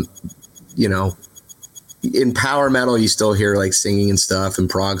 You know, in power metal, you still hear like singing and stuff and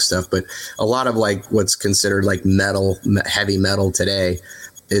prog stuff, but a lot of like what's considered like metal, heavy metal today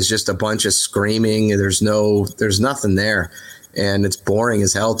is just a bunch of screaming. There's nothing there, and it's boring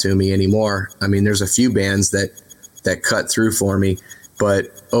as hell to me anymore. I mean, there's a few bands that cut through for me, but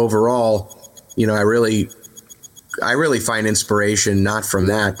overall, you know, I really find inspiration not from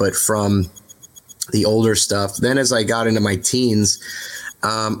that, but from the older stuff. Then as I got into my teens,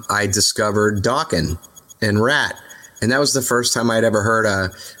 I discovered Dokken and Rat. And that was the first time I'd ever heard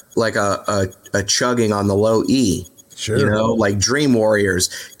a chugging on the low E. Sure. You know, like Dream Warriors.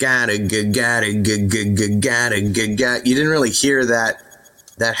 Gotta. You didn't really hear that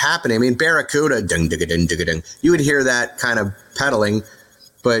happening. I mean, Barracuda, you would hear that kind of pedaling,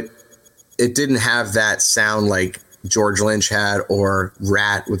 but it didn't have that sound like George Lynch had or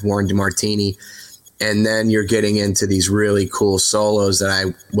Rat with Warren DeMartini. And then you're getting into these really cool solos that I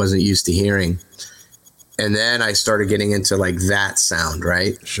wasn't used to hearing. And then I started getting into like that sound,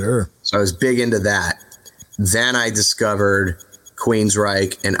 right? Sure. So I was big into that. Then I discovered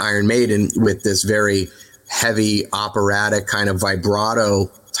Queensryche and Iron Maiden with this very heavy operatic kind of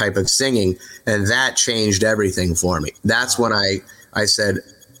vibrato type of singing. And that changed everything for me. That's when I said,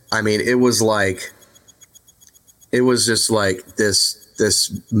 I mean, it was just like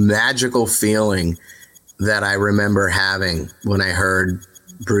this magical feeling that I remember having when I heard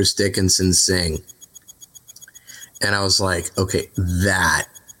Bruce Dickinson sing. And I was like, okay, that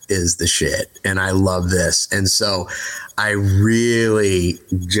is the shit. And I love this. And so I really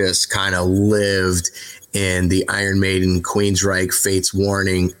just kind of lived in the Iron Maiden, Queensryche, Fates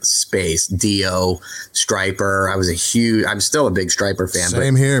Warning space. Dio, Stryper. I'm still a big Stryper fan.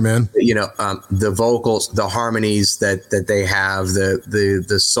 Same here, man. You know, the vocals, the harmonies that they have, the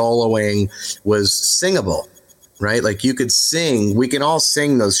soloing was singable, right? Like you could sing. We can all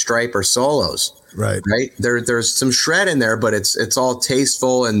sing those Stryper solos. Right. There's some shred in there, but it's all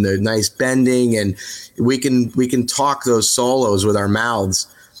tasteful and the nice bending, and we can talk those solos with our mouths.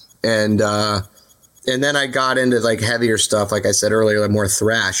 And then I got into like heavier stuff, like I said earlier, like more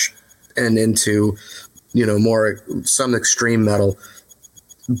thrash, and into, more some extreme metal.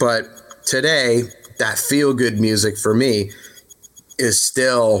 But today, that feel good music for me is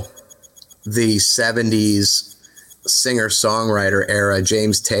still the 70s singer songwriter era,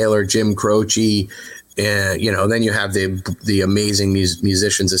 James Taylor, Jim Croce, and then you have the amazing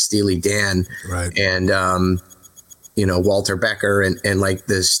musicians of Steely Dan, right, and Walter Becker, and like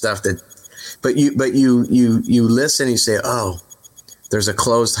this stuff that, but you listen, you say, oh, there's a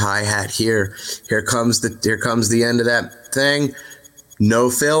closed hi-hat here. Here comes the end of that thing. No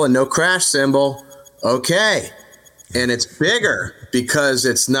fill and no crash cymbal. Okay. And it's bigger because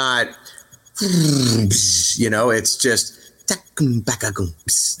it's not, it's just,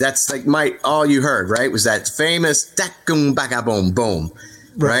 that's like all you heard, right? Was that famous boom, boom,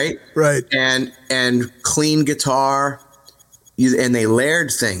 right? Right. And clean guitar. And they layered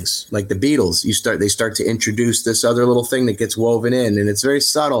things like the Beatles. They start to introduce this other little thing that gets woven in, and it's very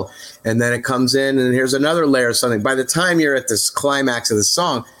subtle. And then it comes in, and here's another layer of something. By the time you're at this climax of the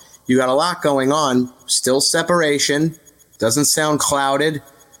song, you got a lot going on. Still separation, doesn't sound clouded,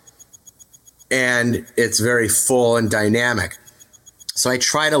 and it's very full and dynamic. So I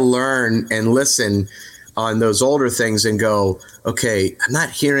try to learn and listen on those older things and go, okay, I'm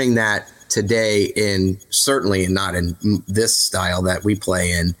not hearing that today, certainly not in this style that we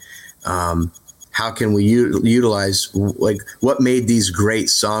play in. How can we utilize, like, what made these great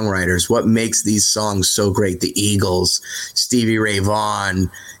songwriters? What makes these songs so great? The Eagles, Stevie Ray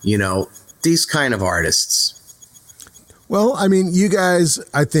Vaughan, these kind of artists. Well, I mean, you guys,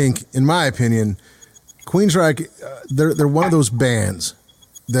 I think, in my opinion, Queensryche, they're one of those bands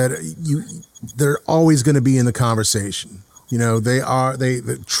that they're always going to be in the conversation. They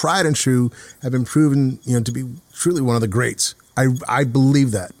tried and true, have been proven, to be truly one of the greats. I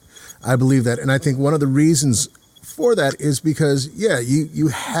believe that. And I think one of the reasons for that is because, you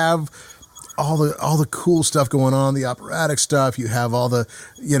have all the cool stuff going on, the operatic stuff. You have all the,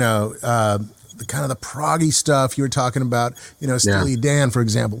 the kind of the proggy stuff you were talking about, Steely Dan, for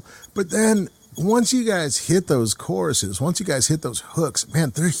example. But then once you guys hit those choruses, once you guys hit those hooks,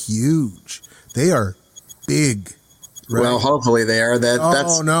 man, they're huge. They are big. Right. Well, hopefully they are. That's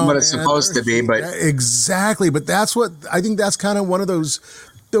what it's supposed to be. But exactly. But that's what I think. That's kind of one of those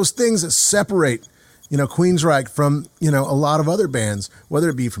things that separate, Queensryche from, a lot of other bands, whether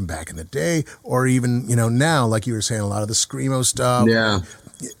it be from back in the day or even, now, like you were saying, a lot of the screamo stuff. Yeah.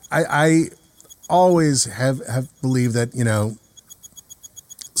 I always have believed that,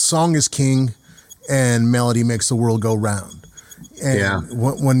 song is king and melody makes the world go round. And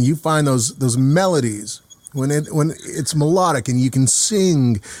when you find those melodies, when it's melodic and you can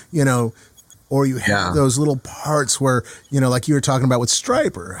sing, or you have those little parts where, like you were talking about with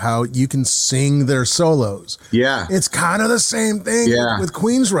Stryper, how you can sing their solos. Yeah. It's kind of the same thing with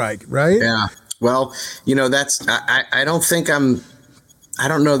Queensryche, right? Yeah. Well, that's, I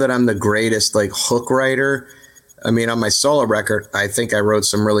don't know that I'm the greatest like hook writer. I mean, on my solo record, I think I wrote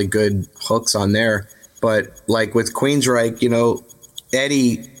some really good hooks on there, but like with Queensryche,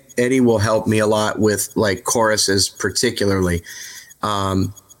 Eddie will help me a lot with like choruses, particularly,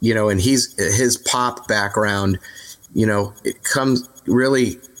 and his pop background, it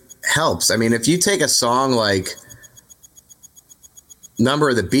really helps. I mean, if you take a song like Number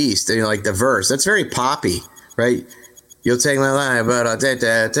of the Beast, like the verse, that's very poppy, right? You'll take my life, but I'll take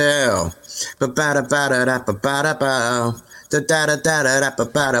that too.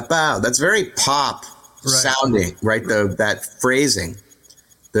 That's very pop sounding, right? That phrasing.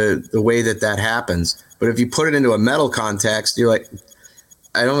 The way that happens. But if you put it into a metal context, you're like,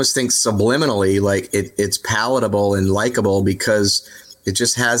 I almost think subliminally, like it's palatable and likable because it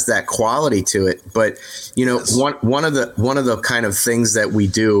just has that quality to it. But one of the kind of things that we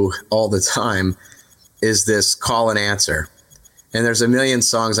do all the time is this call and answer, and there's a million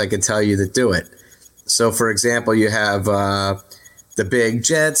songs I could tell you that do it. So, for example, you have the big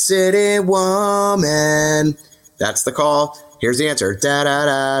Jet City Woman. That's the call. Here's the answer. Da da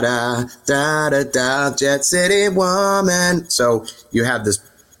da da da da da. Jet City Woman. So you have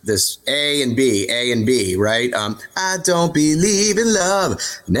this A and B, right? I don't believe in love.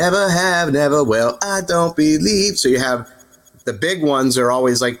 Never have, never will. I don't believe. So you have the big ones are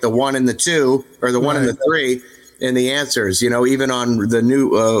always like the 1 and the 2, or the 1 and the 3, and the answers. Even on the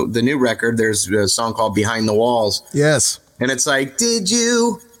new record, there's a song called Behind the Walls. Yes. And it's like, did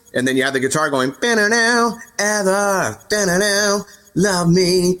you? And then you have the guitar going, now, ever, now, love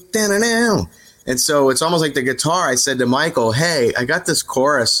me, now. And so it's almost like the guitar. I said to Michael, hey, I got this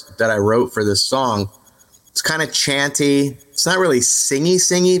chorus that I wrote for this song. It's kind of chanty. It's not really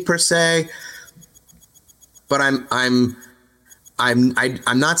singy per se, but I'm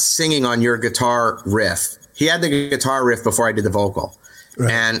not singing on your guitar riff. He had the guitar riff before I did the vocal. Right.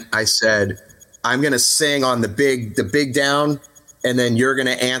 And I said, I'm going to sing on the big down, and then you're going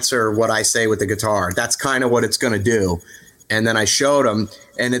to answer what I say with the guitar. That's kind of what it's going to do. And then I showed him,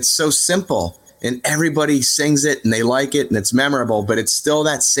 and it's so simple, and everybody sings it and they like it and it's memorable, but it's still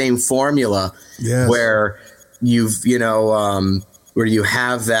that same formula. Yes. Where where you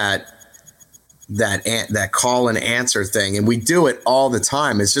have that call and answer thing. And we do it all the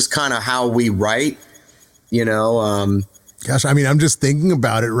time. It's just kind of how we write, Gosh, I mean, I'm just thinking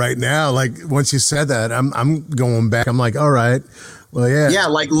about it right now. Like once you said that, I'm going back. I'm like, all right, well, yeah. Yeah,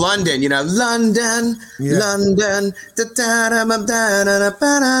 like London, London, yeah. London,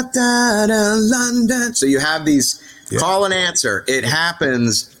 London. So you have these call and answer. It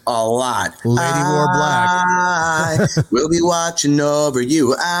happens a lot. Lady wore black. I will be watching over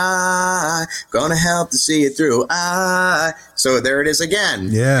you. I gonna help to see it through. So there it is again.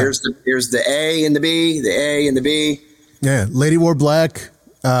 Yeah. Here's the A and the B, the A and the B. Yeah, Lady Wore Black,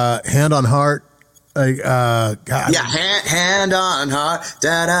 Hand on Heart. God. Yeah, hand on heart,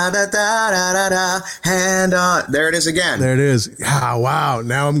 da da da da da da da. Hand on. There it is again. There it is. Ah, wow.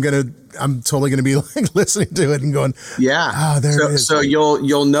 Now I'm totally gonna be like listening to it and going, yeah. There it is. So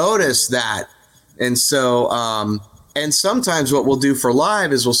you'll notice that, and so and sometimes what we'll do for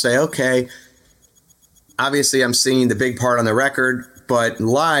live is we'll say, okay, obviously I'm singing the big part on the record, but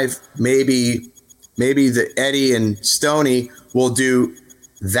live maybe the Eddie and Stoney will do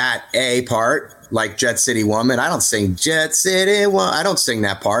that A part, like Jet City Woman. I don't sing Jet City Woman. I don't sing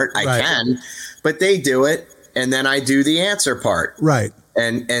that part. I can, but they do it, and then I do the answer part. Right.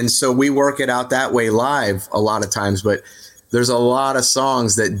 And so we work it out that way live a lot of times, but there's a lot of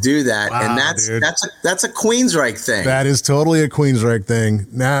songs that do that. Wow, and that's a Queensryche thing. That is totally a Queensryche thing.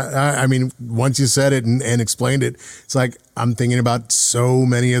 Now, I mean, once you said it and explained it, it's like I'm thinking about so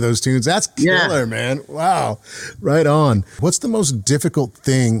many of those tunes. That's killer, man. Wow. Right on. What's the most difficult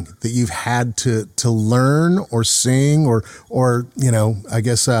thing that you've had to learn or sing or I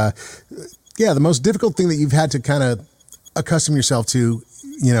guess, the most difficult thing that you've had to kind of accustom yourself to,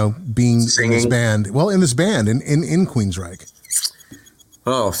 being singing in this band. Well, in this band, in Queensryche.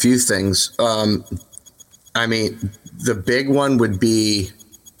 Oh, a few things. I mean, the big one would be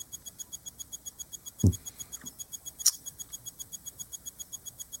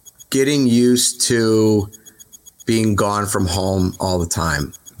getting used to being gone from home all the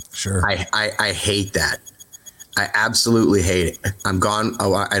time. Sure. I hate that. I absolutely hate it. I'm gone.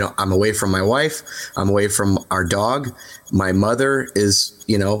 I'm away from my wife. I'm away from our dog. My mother is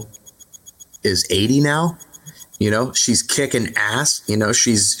 80 now. She's kicking ass.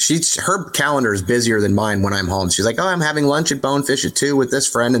 She's her calendar is busier than mine when I'm home. She's like, oh, I'm having lunch at Bonefish at 2 with this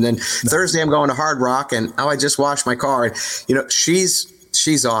friend. And then Thursday I'm going to Hard Rock, and I just washed my car.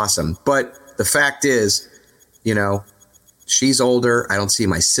 She's awesome. But the fact is, she's older. I don't see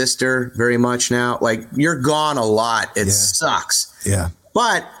my sister very much now. Like, you're gone a lot. It sucks. Yeah.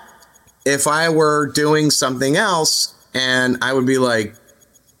 But if I were doing something else, and I would be like,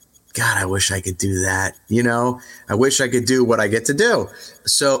 God, I wish I could do that. I wish I could do what I get to do.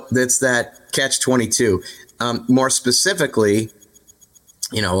 So that's that catch-22. More specifically,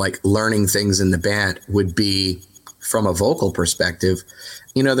 like learning things in the band would be from a vocal perspective.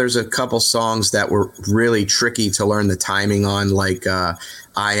 There's a couple songs that were really tricky to learn the timing on, like I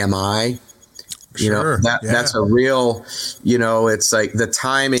Am I. Sure. That's a real, it's like the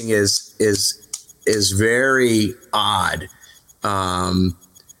timing is very odd.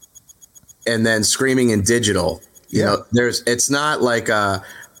 And then Screaming in Digital, it's not like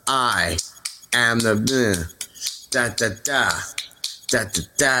I am the da da da da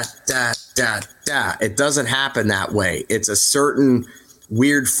da da da da. It doesn't happen that way. It's a certain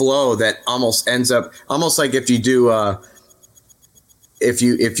weird flow that almost ends up almost like if you do if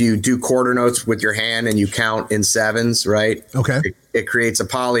you do quarter notes with your hand and you count in sevens, right? Okay. It creates a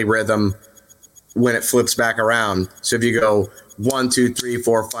polyrhythm when it flips back around. So if you go 1, 2, 3,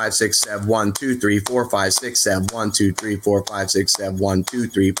 4, 5, 6, 7, 1, 2, 3, 4, 5, 6, 7, 1, 2, 3, 4, 5, 6, 7, 1, 2,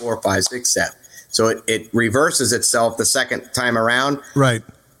 3, 4, 5, 6, 7. So it reverses itself the second time around. Right.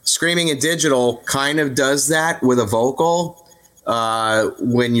 Screaming in Digital kind of does that with a vocal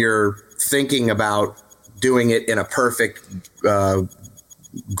when you're thinking about doing it in a perfect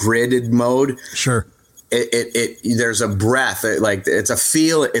gridded mode. Sure. there's a breath, it's a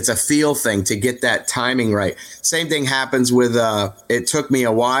feel thing to get that timing right. Same thing happens with, it took me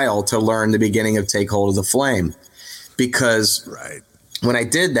a while to learn the beginning of Take Hold of the Flame, because when I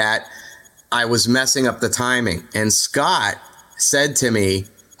did that, I was messing up the timing. And Scott said to me,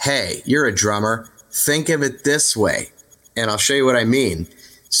 hey, you're a drummer. Think of it this way. And I'll show you what I mean.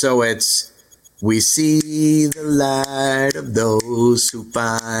 So it's, we see the light of those who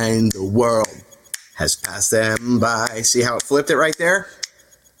find the world has passed them by. See how it flipped it right there?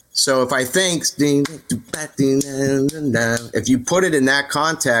 So if I think, if you put it in that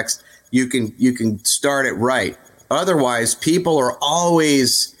context, you can start it right. Otherwise, people are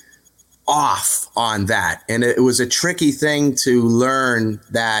always off on that. And it was a tricky thing to learn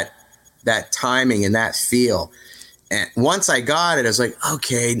that timing and that feel. And once I got it, I was like,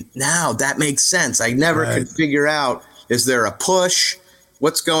 okay, now that makes sense. I never could figure out, is there a push?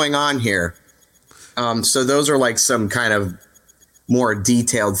 What's going on here? So those are like some kind of more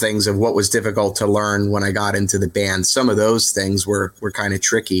detailed things of what was difficult to learn when I got into the band. Some of those things were kind of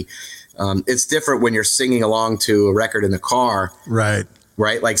tricky. It's different when you're singing along to a record in the car. Right.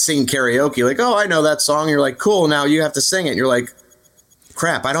 Like singing karaoke, like, oh, I know that song. You're like, cool. Now you have to sing it. You're like,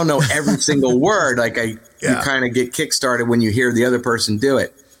 crap, I don't know every single word. Like you kind of get kickstarted when you hear the other person do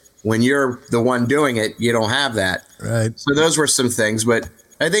it. When you're the one doing it, you don't have that. Right. So those were some things, but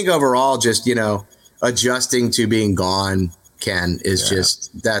I think overall, just, adjusting to being gone, Ken, is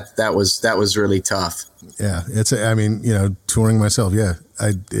just that was really tough. Yeah. Touring myself. Yeah.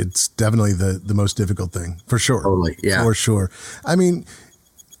 It's definitely the most difficult thing, for sure. Totally. Yeah. For sure. I mean,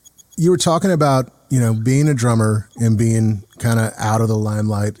 you were talking about, being a drummer and being kind of out of the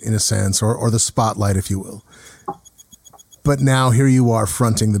limelight in a sense, or the spotlight, if you will. But now here you are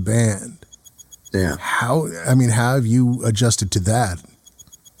fronting the band. Yeah. How have you adjusted to that?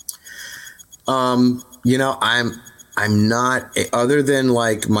 I'm not, other than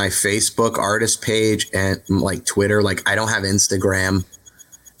like my Facebook artist page and like Twitter, like I don't have Instagram.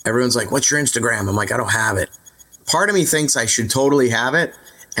 Everyone's like, what's your Instagram? I'm like, I don't have it. Part of me thinks I should totally have it.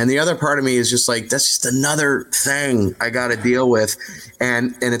 And the other part of me is just like, that's just another thing I got to deal with.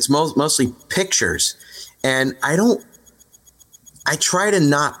 And it's mostly pictures. And I try to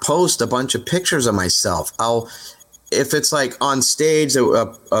not post a bunch of pictures of myself. If it's like on stage,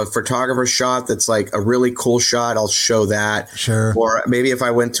 a photographer shot that's like a really cool shot, I'll show that. Sure. Or maybe if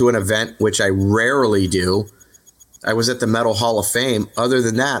I went to an event, which I rarely do, I was at the Metal Hall of Fame. Other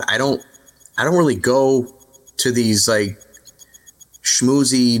than that, I don't really go to these like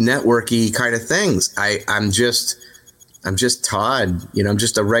schmoozy, networky kind of things. I'm just Todd. I'm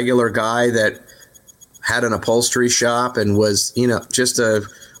just a regular guy that had an upholstery shop and was, just a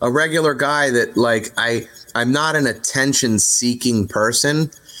regular guy that like I'm not an attention-seeking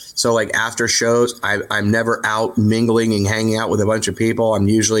person. So like after shows, I'm never out mingling and hanging out with a bunch of people. I'm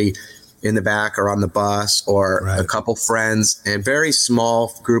usually in the back or on the bus or a couple friends and a very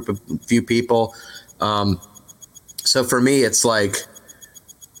small group of few people. So for me, it's like,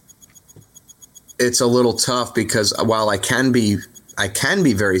 it's a little tough because while I can be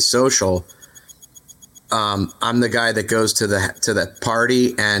very social, I'm the guy that goes to the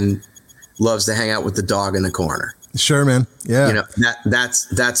party and loves to hang out with the dog in the corner. Sure, man. Yeah.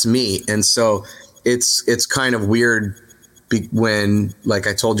 That's me. And so it's kind of weird when, like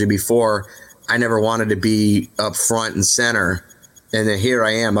I told you before, I never wanted to be up front and center. And then here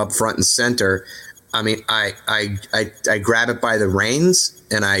I am up front and center. I mean, I grab it by the reins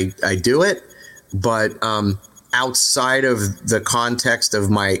and I do it. But outside of the context of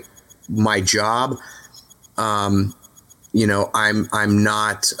my job, I'm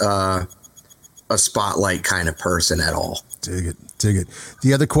not a spotlight kind of person at all. Dig it.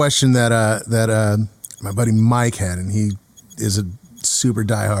 The other question that my buddy Mike had, and he is a super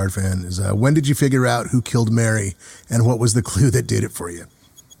diehard fan, is when did you figure out who killed Mary, and what was the clue that did it for you?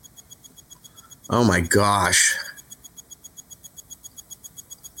 Oh my gosh.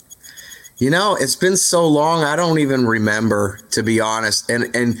 It's been so long, I don't even remember, to be honest.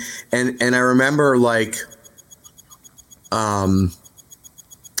 And I remember like, I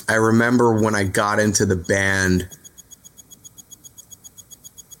remember when I got into the band,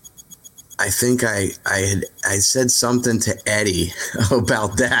 I think I said something to Eddie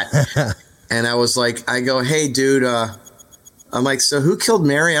about that. And I was like, I go, hey dude, I'm like, so who killed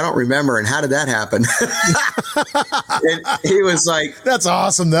Mary? I don't remember. And how did that happen? And he was like, that's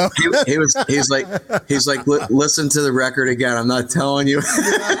awesome though. He's like, listen to the record again. I'm not telling you.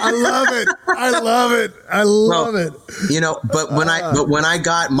 I love it. But when I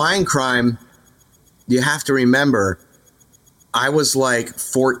got Mindcrime, you have to remember, I was like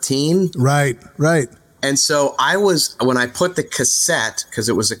 14. Right. And so when I put the cassette, because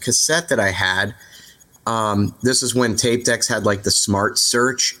it was a cassette that I had, this is when tape decks had like the smart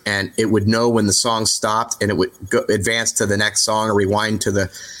search, and it would know when the song stopped and it would advance to the next song or rewind to the.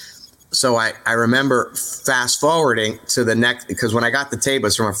 So I remember fast forwarding to the next, because when I got the tape, it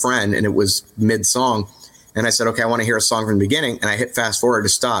was from a friend and it was mid song. And I said, okay, I want to hear a song from the beginning. And I hit fast forward to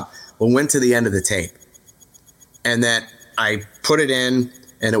stop. Well, went to the end of the tape. And then I put it in,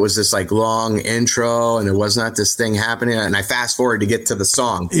 and it was this like long intro, and there was not this thing happening. And I fast forward to get to the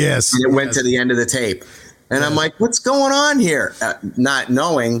song. Yes. And it went to the end of the tape. And I'm like, what's going on here? Not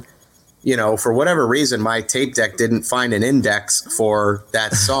knowing, for whatever reason, my tape deck didn't find an index for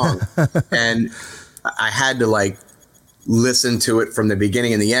that song. And I had to like listen to it from the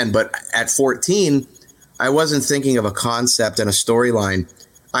beginning and the end. But at 14, I wasn't thinking of a concept and a storyline.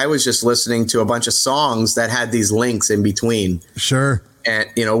 I was just listening to a bunch of songs that had these links in between. Sure. And,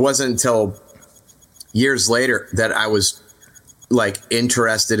 it wasn't until years later that I was like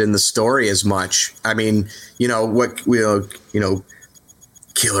interested in the story as much. I mean, kill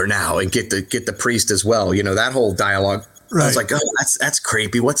her now and get the priest as well. That whole dialogue. Right. I was like, oh, that's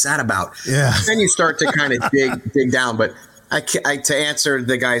creepy. What's that about? Yeah. Then you start to kind of dig down. But to answer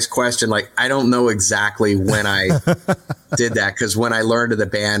the guy's question, like, I don't know exactly when I did that, because when I learned of the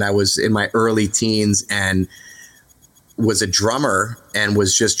band, I was in my early teens and was a drummer and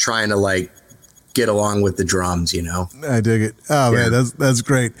was just trying to like get along with the drums, I dig it. Oh man, that's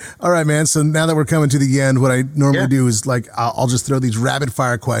great. All right, man. So now that we're coming to the end, what I normally do is like, I'll just throw these rapid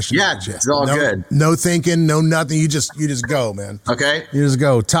fire questions. Yeah, it's all good. No thinking, no nothing. You just go, man. Okay. You just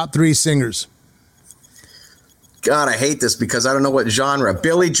go. Top 3 singers. God, I hate this because I don't know what genre.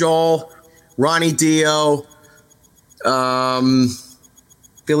 Billy Joel, Ronnie Dio,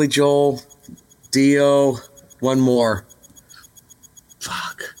 Billy Joel, Dio, one more.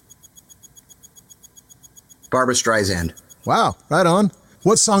 Fuck. Barbra Streisand. Wow, right on.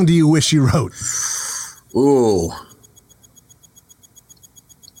 What song do you wish you wrote? Ooh.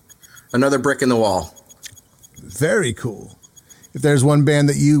 Another Brick in the Wall. Very cool. If there's one band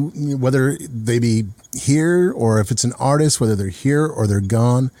that you, whether they be here or if it's an artist, whether they're here or they're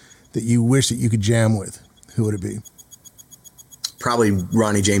gone, that you wish that you could jam with, who would it be? Probably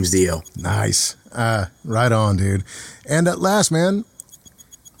Ronnie James Dio. Nice. Right on, dude. And at last, man,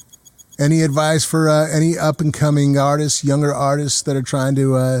 any advice for any up and coming artists, younger artists that are trying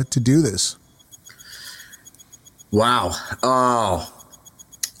to do this? Wow. Oh,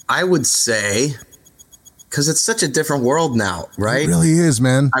 I would say, because it's such a different world now, right? It really is,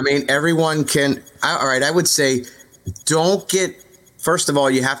 man. I mean, everyone can. All right, I would say, first of all,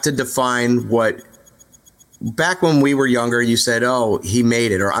 you have to define what. Back when we were younger, you said, oh, he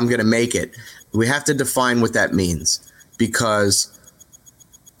made it, or I'm going to make it. We have to define what that means, because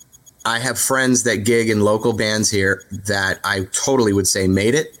I have friends that gig in local bands here that I totally would say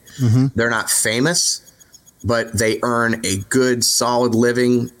made it. Mm-hmm. They're not famous, but they earn a good, solid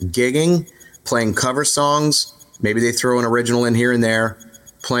living gigging, playing cover songs. Maybe they throw an original in here and there,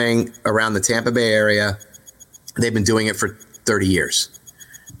 playing around the Tampa Bay area. They've been doing it for 30 years.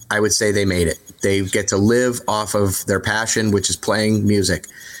 I would say they made it. They get to live off of their passion, which is playing music.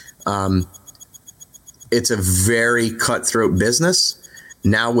 It's a very cutthroat business.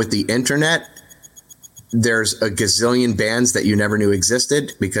 Now with the internet, there's a gazillion bands that you never knew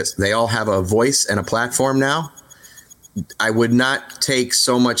existed because they all have a voice and a platform now. I would not take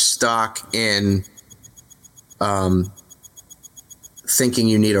so much stock in thinking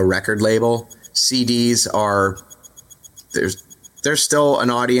you need a record label. CDs there's still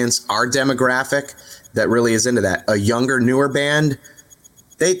an audience, our demographic, that really is into that. A younger, newer band,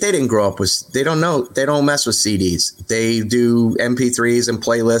 they didn't grow up with, they don't mess with CDs. They do MP3s and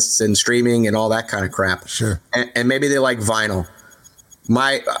playlists and streaming and all that kind of crap. Sure. And maybe they like vinyl.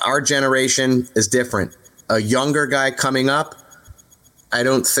 Our generation is different. A younger guy coming up, I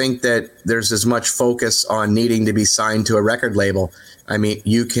don't think that there's as much focus on needing to be signed to a record label. I mean,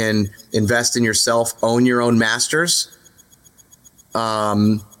 you can invest in yourself, own your own masters.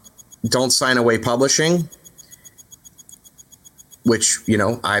 Don't sign away publishing, which,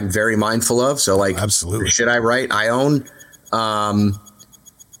 I'm very mindful of. So like, absolutely, should I write? I own,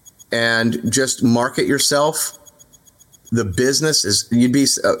 and just market yourself. The business is,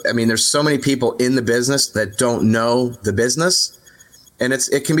 there's so many people in the business that don't know the business, and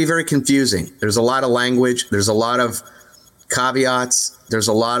it can be very confusing. There's a lot of language. There's a lot of caveats. There's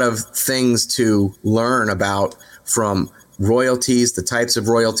a lot of things to learn about, from royalties, the types of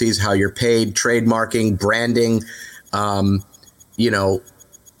royalties, how you're paid, trademarking, branding.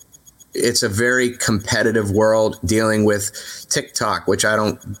 It's a very competitive world, dealing with TikTok, which I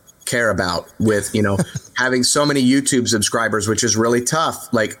don't care about with, having so many YouTube subscribers, which is really tough.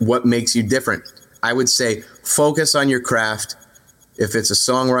 Like, what makes you different? I would say focus on your craft. If it's a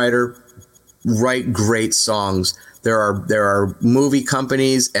songwriter, write great songs. There are movie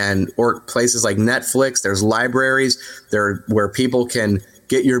companies or places like Netflix. There's libraries there where people can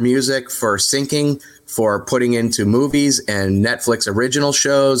get your music for syncing, for putting into movies and Netflix original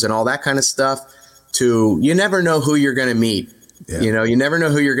shows and all that kind of stuff. You never know who you're going to meet. Yeah. You never know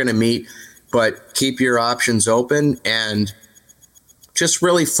who you're going to meet, but keep your options open and just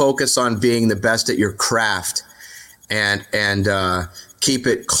really focus on being the best at your craft and keep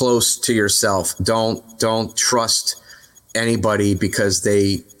it close to yourself. Don't trust anybody because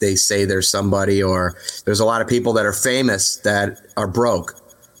they say they're somebody, or there's a lot of people that are famous that are broke,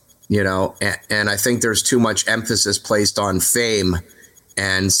 and I think there's too much emphasis placed on fame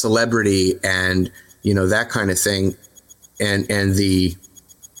and celebrity and, that kind of thing. And the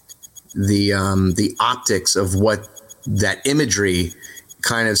optics of what that imagery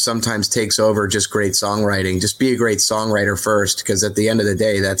kind of sometimes takes over just great songwriting. Just be a great songwriter first, because at the end of the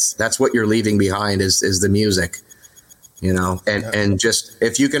day, that's what you're leaving behind is the music, and just,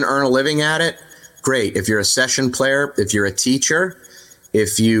 if you can earn a living at it, great. If you're a session player, if you're a teacher,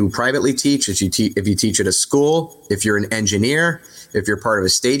 if you privately teach, if you teach at a school, if you're an engineer, if you're part of a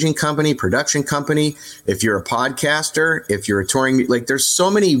staging company, production company, if you're a podcaster, if you're a touring, like, there's so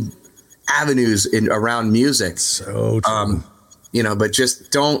many avenues around music. So true. But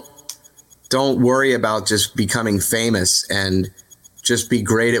just don't worry about just becoming famous, and just be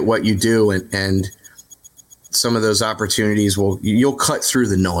great at what you do. And some of those opportunities you'll cut through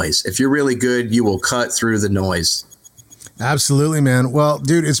the noise. If you're really good, you will cut through the noise. Absolutely, man. Well,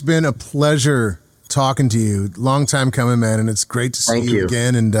 dude, it's been a pleasure talking to you. Long time coming, man, and it's great to see you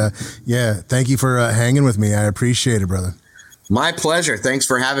again. And thank you for hanging with me. I appreciate it, brother. My pleasure. Thanks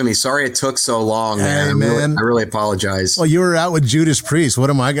for having me. Sorry it took so long, man. Man. I really apologize. Well, you were out with Judas Priest. What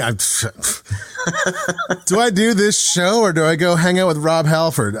am I? Do I do this show, or do I go hang out with Rob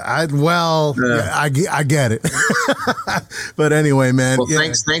Halford? I get it. But anyway, man. Well,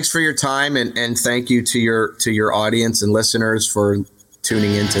 thanks for your time, and thank you to your audience and listeners for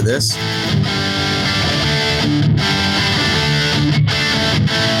tuning into this.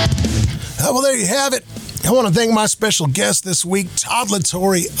 Well, there you have it. I want to thank my special guest this week, Todd La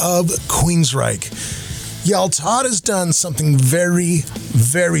Torre of Queensryche. Y'all, Todd has done something very,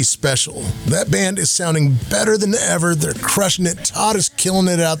 very special. That band is sounding better than ever. They're crushing it. Todd is killing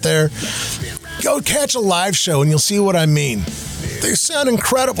it out there. Go catch a live show and you'll see what I mean. They sound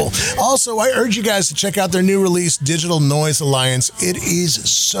incredible. Also, I urge you guys to check out their new release, Digital Noise Alliance. It is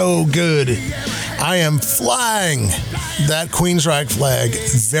so good. I am flying that Queensryche flag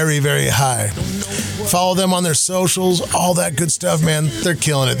very, very high. Follow them on their socials, all that good stuff, man. They're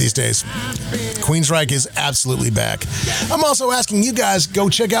killing it these days. Queensryche is absolutely back. I'm also asking you guys, go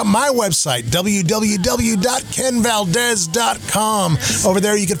check out my website, www.kenvaldez.com. Over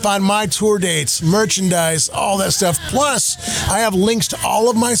there, you can find my tour dates, merchandise, all that stuff. Plus, I have links to all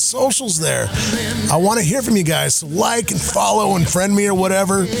of my socials there. I want to hear from you guys. So like and follow and friend me or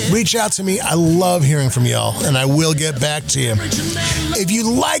whatever. Reach out to me. I love hearing from y'all, and I will get back to you. If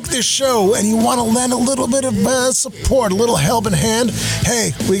you like this show and you want to lend a little bit of support, a little helping hand,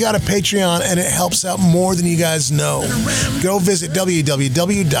 hey, we got a Patreon, and it helps out more than you guys know. Go visit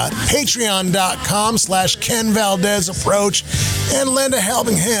www.patreon.com/KenValdezApproach and lend a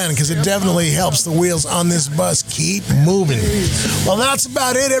helping hand, because it definitely helps the wheels on this bus keep moving. Well, that's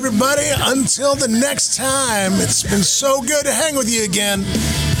about it, everybody. Until the next time, it's been so good to hang with you again.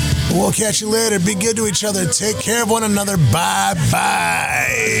 We'll catch you later. Be good to each other. Take care of one another.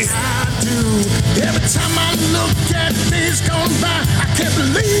 Bye-bye. Every time I look at